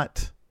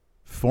not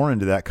foreign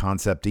to that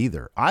concept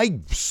either. I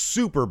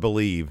super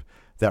believe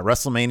that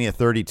WrestleMania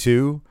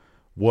 32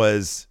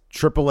 was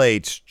Triple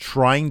H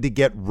trying to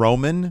get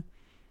Roman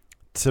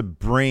to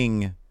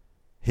bring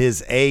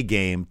his A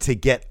game to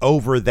get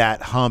over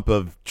that hump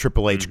of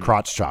Triple H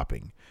crotch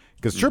chopping.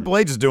 Because Triple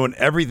H is doing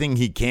everything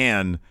he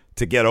can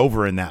to get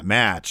over in that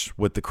match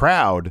with the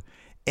crowd.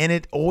 And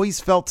it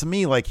always felt to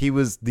me like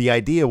the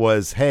idea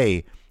was,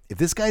 hey, if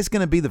this guy's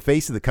going to be the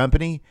face of the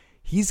company,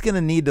 he's going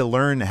to need to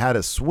learn how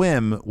to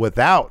swim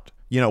without,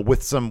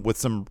 with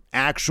some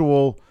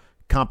actual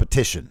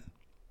competition.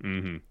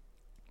 Mm-hmm.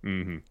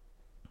 Mm-hmm.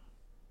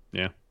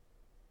 Yeah.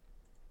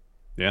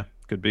 Yeah,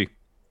 could be.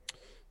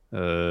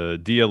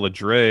 Dia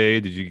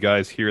Ladre, did you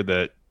guys hear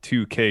that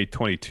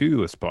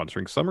 2K22 is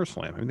sponsoring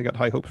SummerSlam? I mean, they got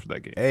high hopes for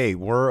that game. Hey,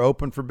 we're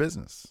open for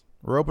business.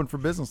 We're open for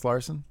business,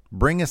 Larson.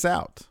 Bring us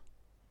out.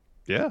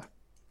 Yeah.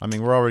 I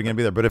mean, we're already going to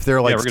be there. But if they're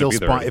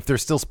if they're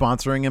still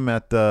sponsoring him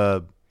at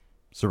the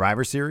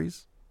Survivor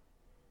Series,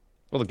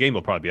 well, the game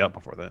will probably be out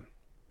before then.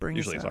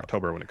 Usually it's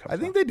October when it comes out.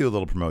 I think they do a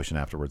little promotion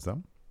afterwards,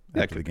 though.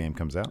 After the game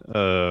comes out.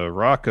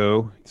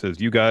 Rocco says,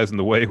 you guys in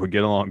the way would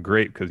get along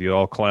great because you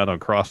all clown on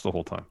Cross the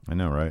whole time. I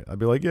know, right? I'd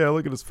be like, yeah,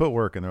 look at his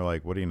footwork. And they're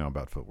like, what do you know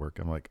about footwork?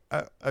 I'm like,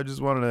 I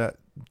just wanted to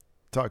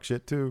talk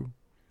shit, too.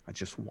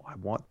 I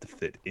want to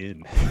fit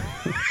in.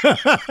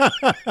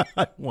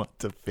 I want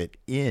to fit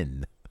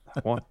in. I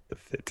want to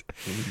fit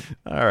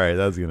in. All right,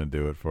 that's going to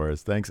do it for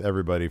us. Thanks,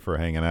 everybody, for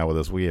hanging out with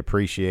us. We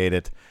appreciate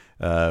it.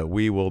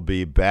 We will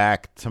be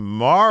back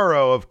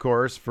tomorrow, of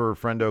course, for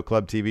Friendo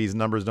Club TV's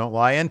Numbers Don't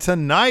Lie. And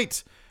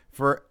tonight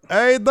for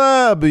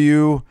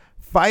AEW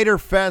Fyter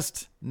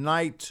Fest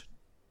Night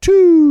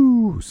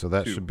 2. So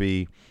that should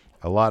be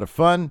a lot of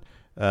fun.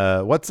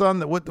 What's our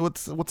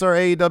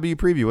AEW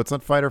preview? What's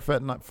on Fyter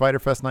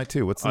Fest Night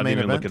 2? What's the main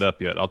event? I didn't even look it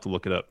up yet. I'll have to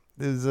look it up.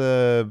 Is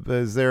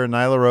there a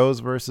Nyla Rose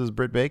versus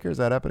Britt Baker? Is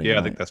that happening? Yeah,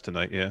 tonight? I think that's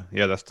tonight. Yeah,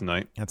 that's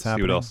tonight. That's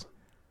happening. See what else?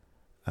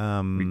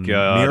 We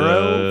got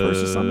Miro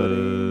versus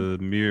somebody.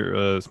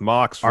 It's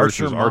Mox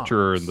versus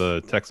Archer in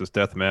the Texas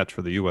Death Match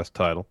for the U.S.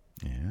 title.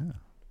 Yeah.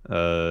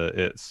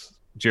 It's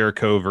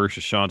Jericho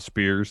versus Shawn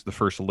Spears, the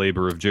first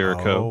labor of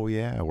Jericho. Oh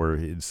yeah,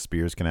 where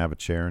Spears can have a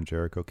chair and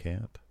Jericho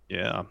can't.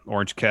 Yeah.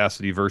 Orange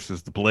Cassidy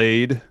versus the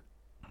Blade.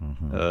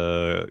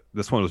 Mm-hmm.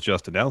 This one was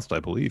just announced,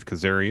 I believe.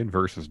 Kazarian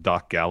versus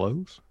Doc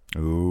Gallows.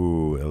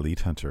 Ooh,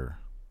 Elite Hunter.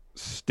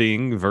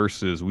 Sting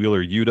versus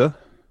Wheeler Yuta.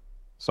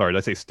 Sorry, did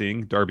I say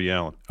Sting? Darby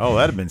Allin. Oh,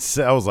 that'd have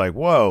been. I was like,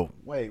 whoa,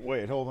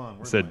 wait, hold on.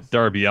 I said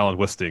Darby Allin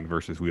with Sting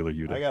versus Wheeler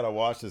Yuta. I gotta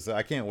wash this.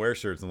 I can't wear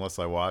shirts unless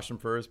I wash them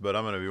first, but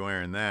I'm gonna be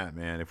wearing that,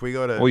 man. If we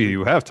go to, well,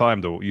 you have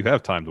time to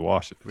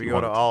wash it. If we go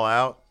to All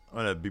Out, I'm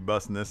gonna be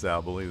busting this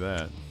out. Believe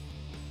that.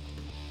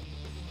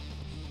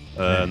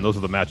 And those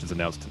are the matches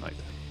announced tonight.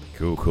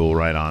 Cool,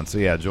 right on. So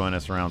yeah, join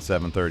us around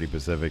 7:30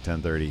 Pacific,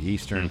 10:30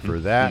 Eastern for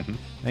that.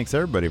 Thanks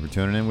everybody for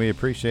tuning in. We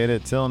appreciate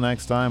it. Till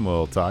next time,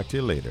 we'll talk to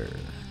you later.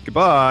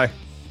 Goodbye.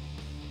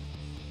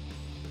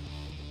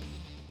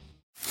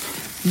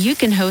 You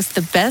can host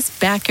the best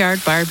backyard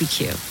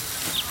barbecue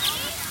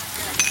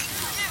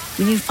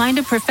when you find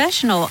a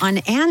professional on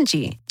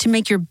Angie to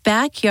make your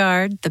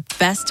backyard the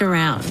best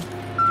around.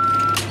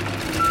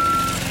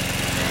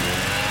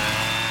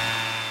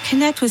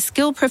 Connect with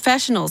skilled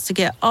professionals to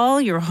get all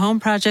your home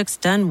projects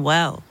done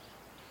well.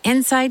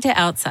 Inside to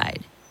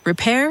outside,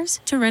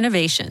 repairs to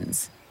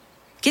renovations.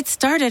 Get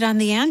started on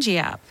the Angie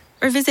app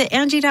or visit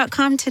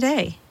Angie.com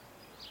today.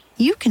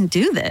 You can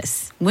do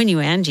this when you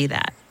Angie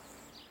that.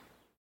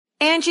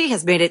 Angie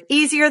has made it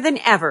easier than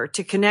ever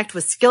to connect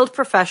with skilled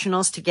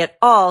professionals to get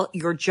all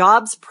your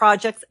jobs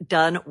projects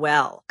done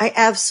well. I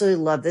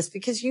absolutely love this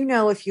because,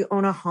 if you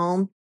own a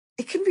home,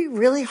 it can be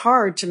really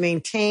hard to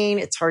maintain.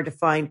 It's hard to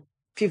find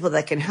people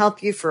that can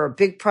help you for a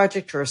big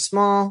project or a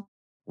small.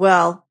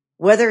 Well,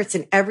 whether it's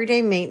in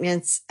everyday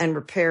maintenance and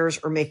repairs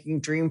or making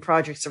dream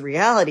projects a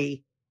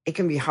reality, it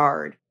can be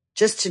hard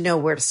just to know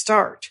where to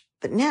start.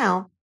 But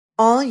now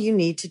all you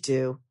need to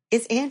do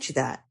is Angie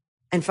that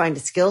and find a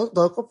skilled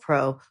local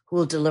pro who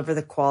will deliver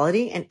the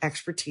quality and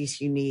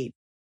expertise you need.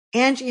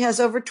 Angie has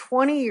over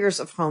 20 years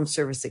of home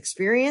service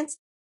experience,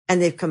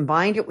 and they've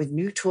combined it with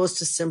new tools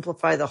to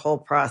simplify the whole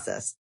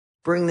process.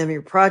 Bring them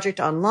your project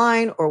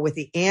online or with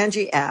the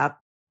Angie app,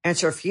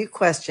 answer a few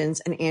questions,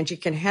 and Angie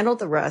can handle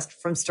the rest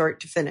from start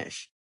to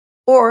finish.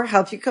 Or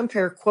help you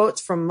compare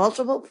quotes from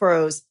multiple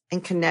pros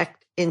and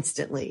connect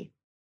instantly.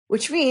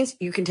 Which means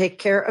you can take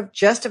care of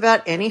just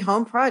about any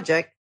home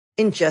project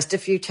in just a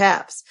few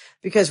taps.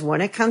 Because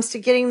when it comes to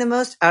getting the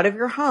most out of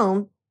your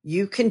home,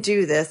 you can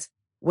do this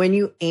when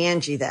you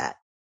Angie that.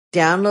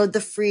 Download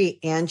the free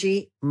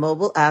Angie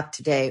mobile app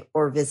today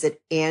or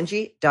visit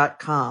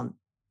Angie.com.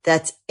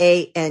 That's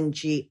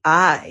ANGI.com.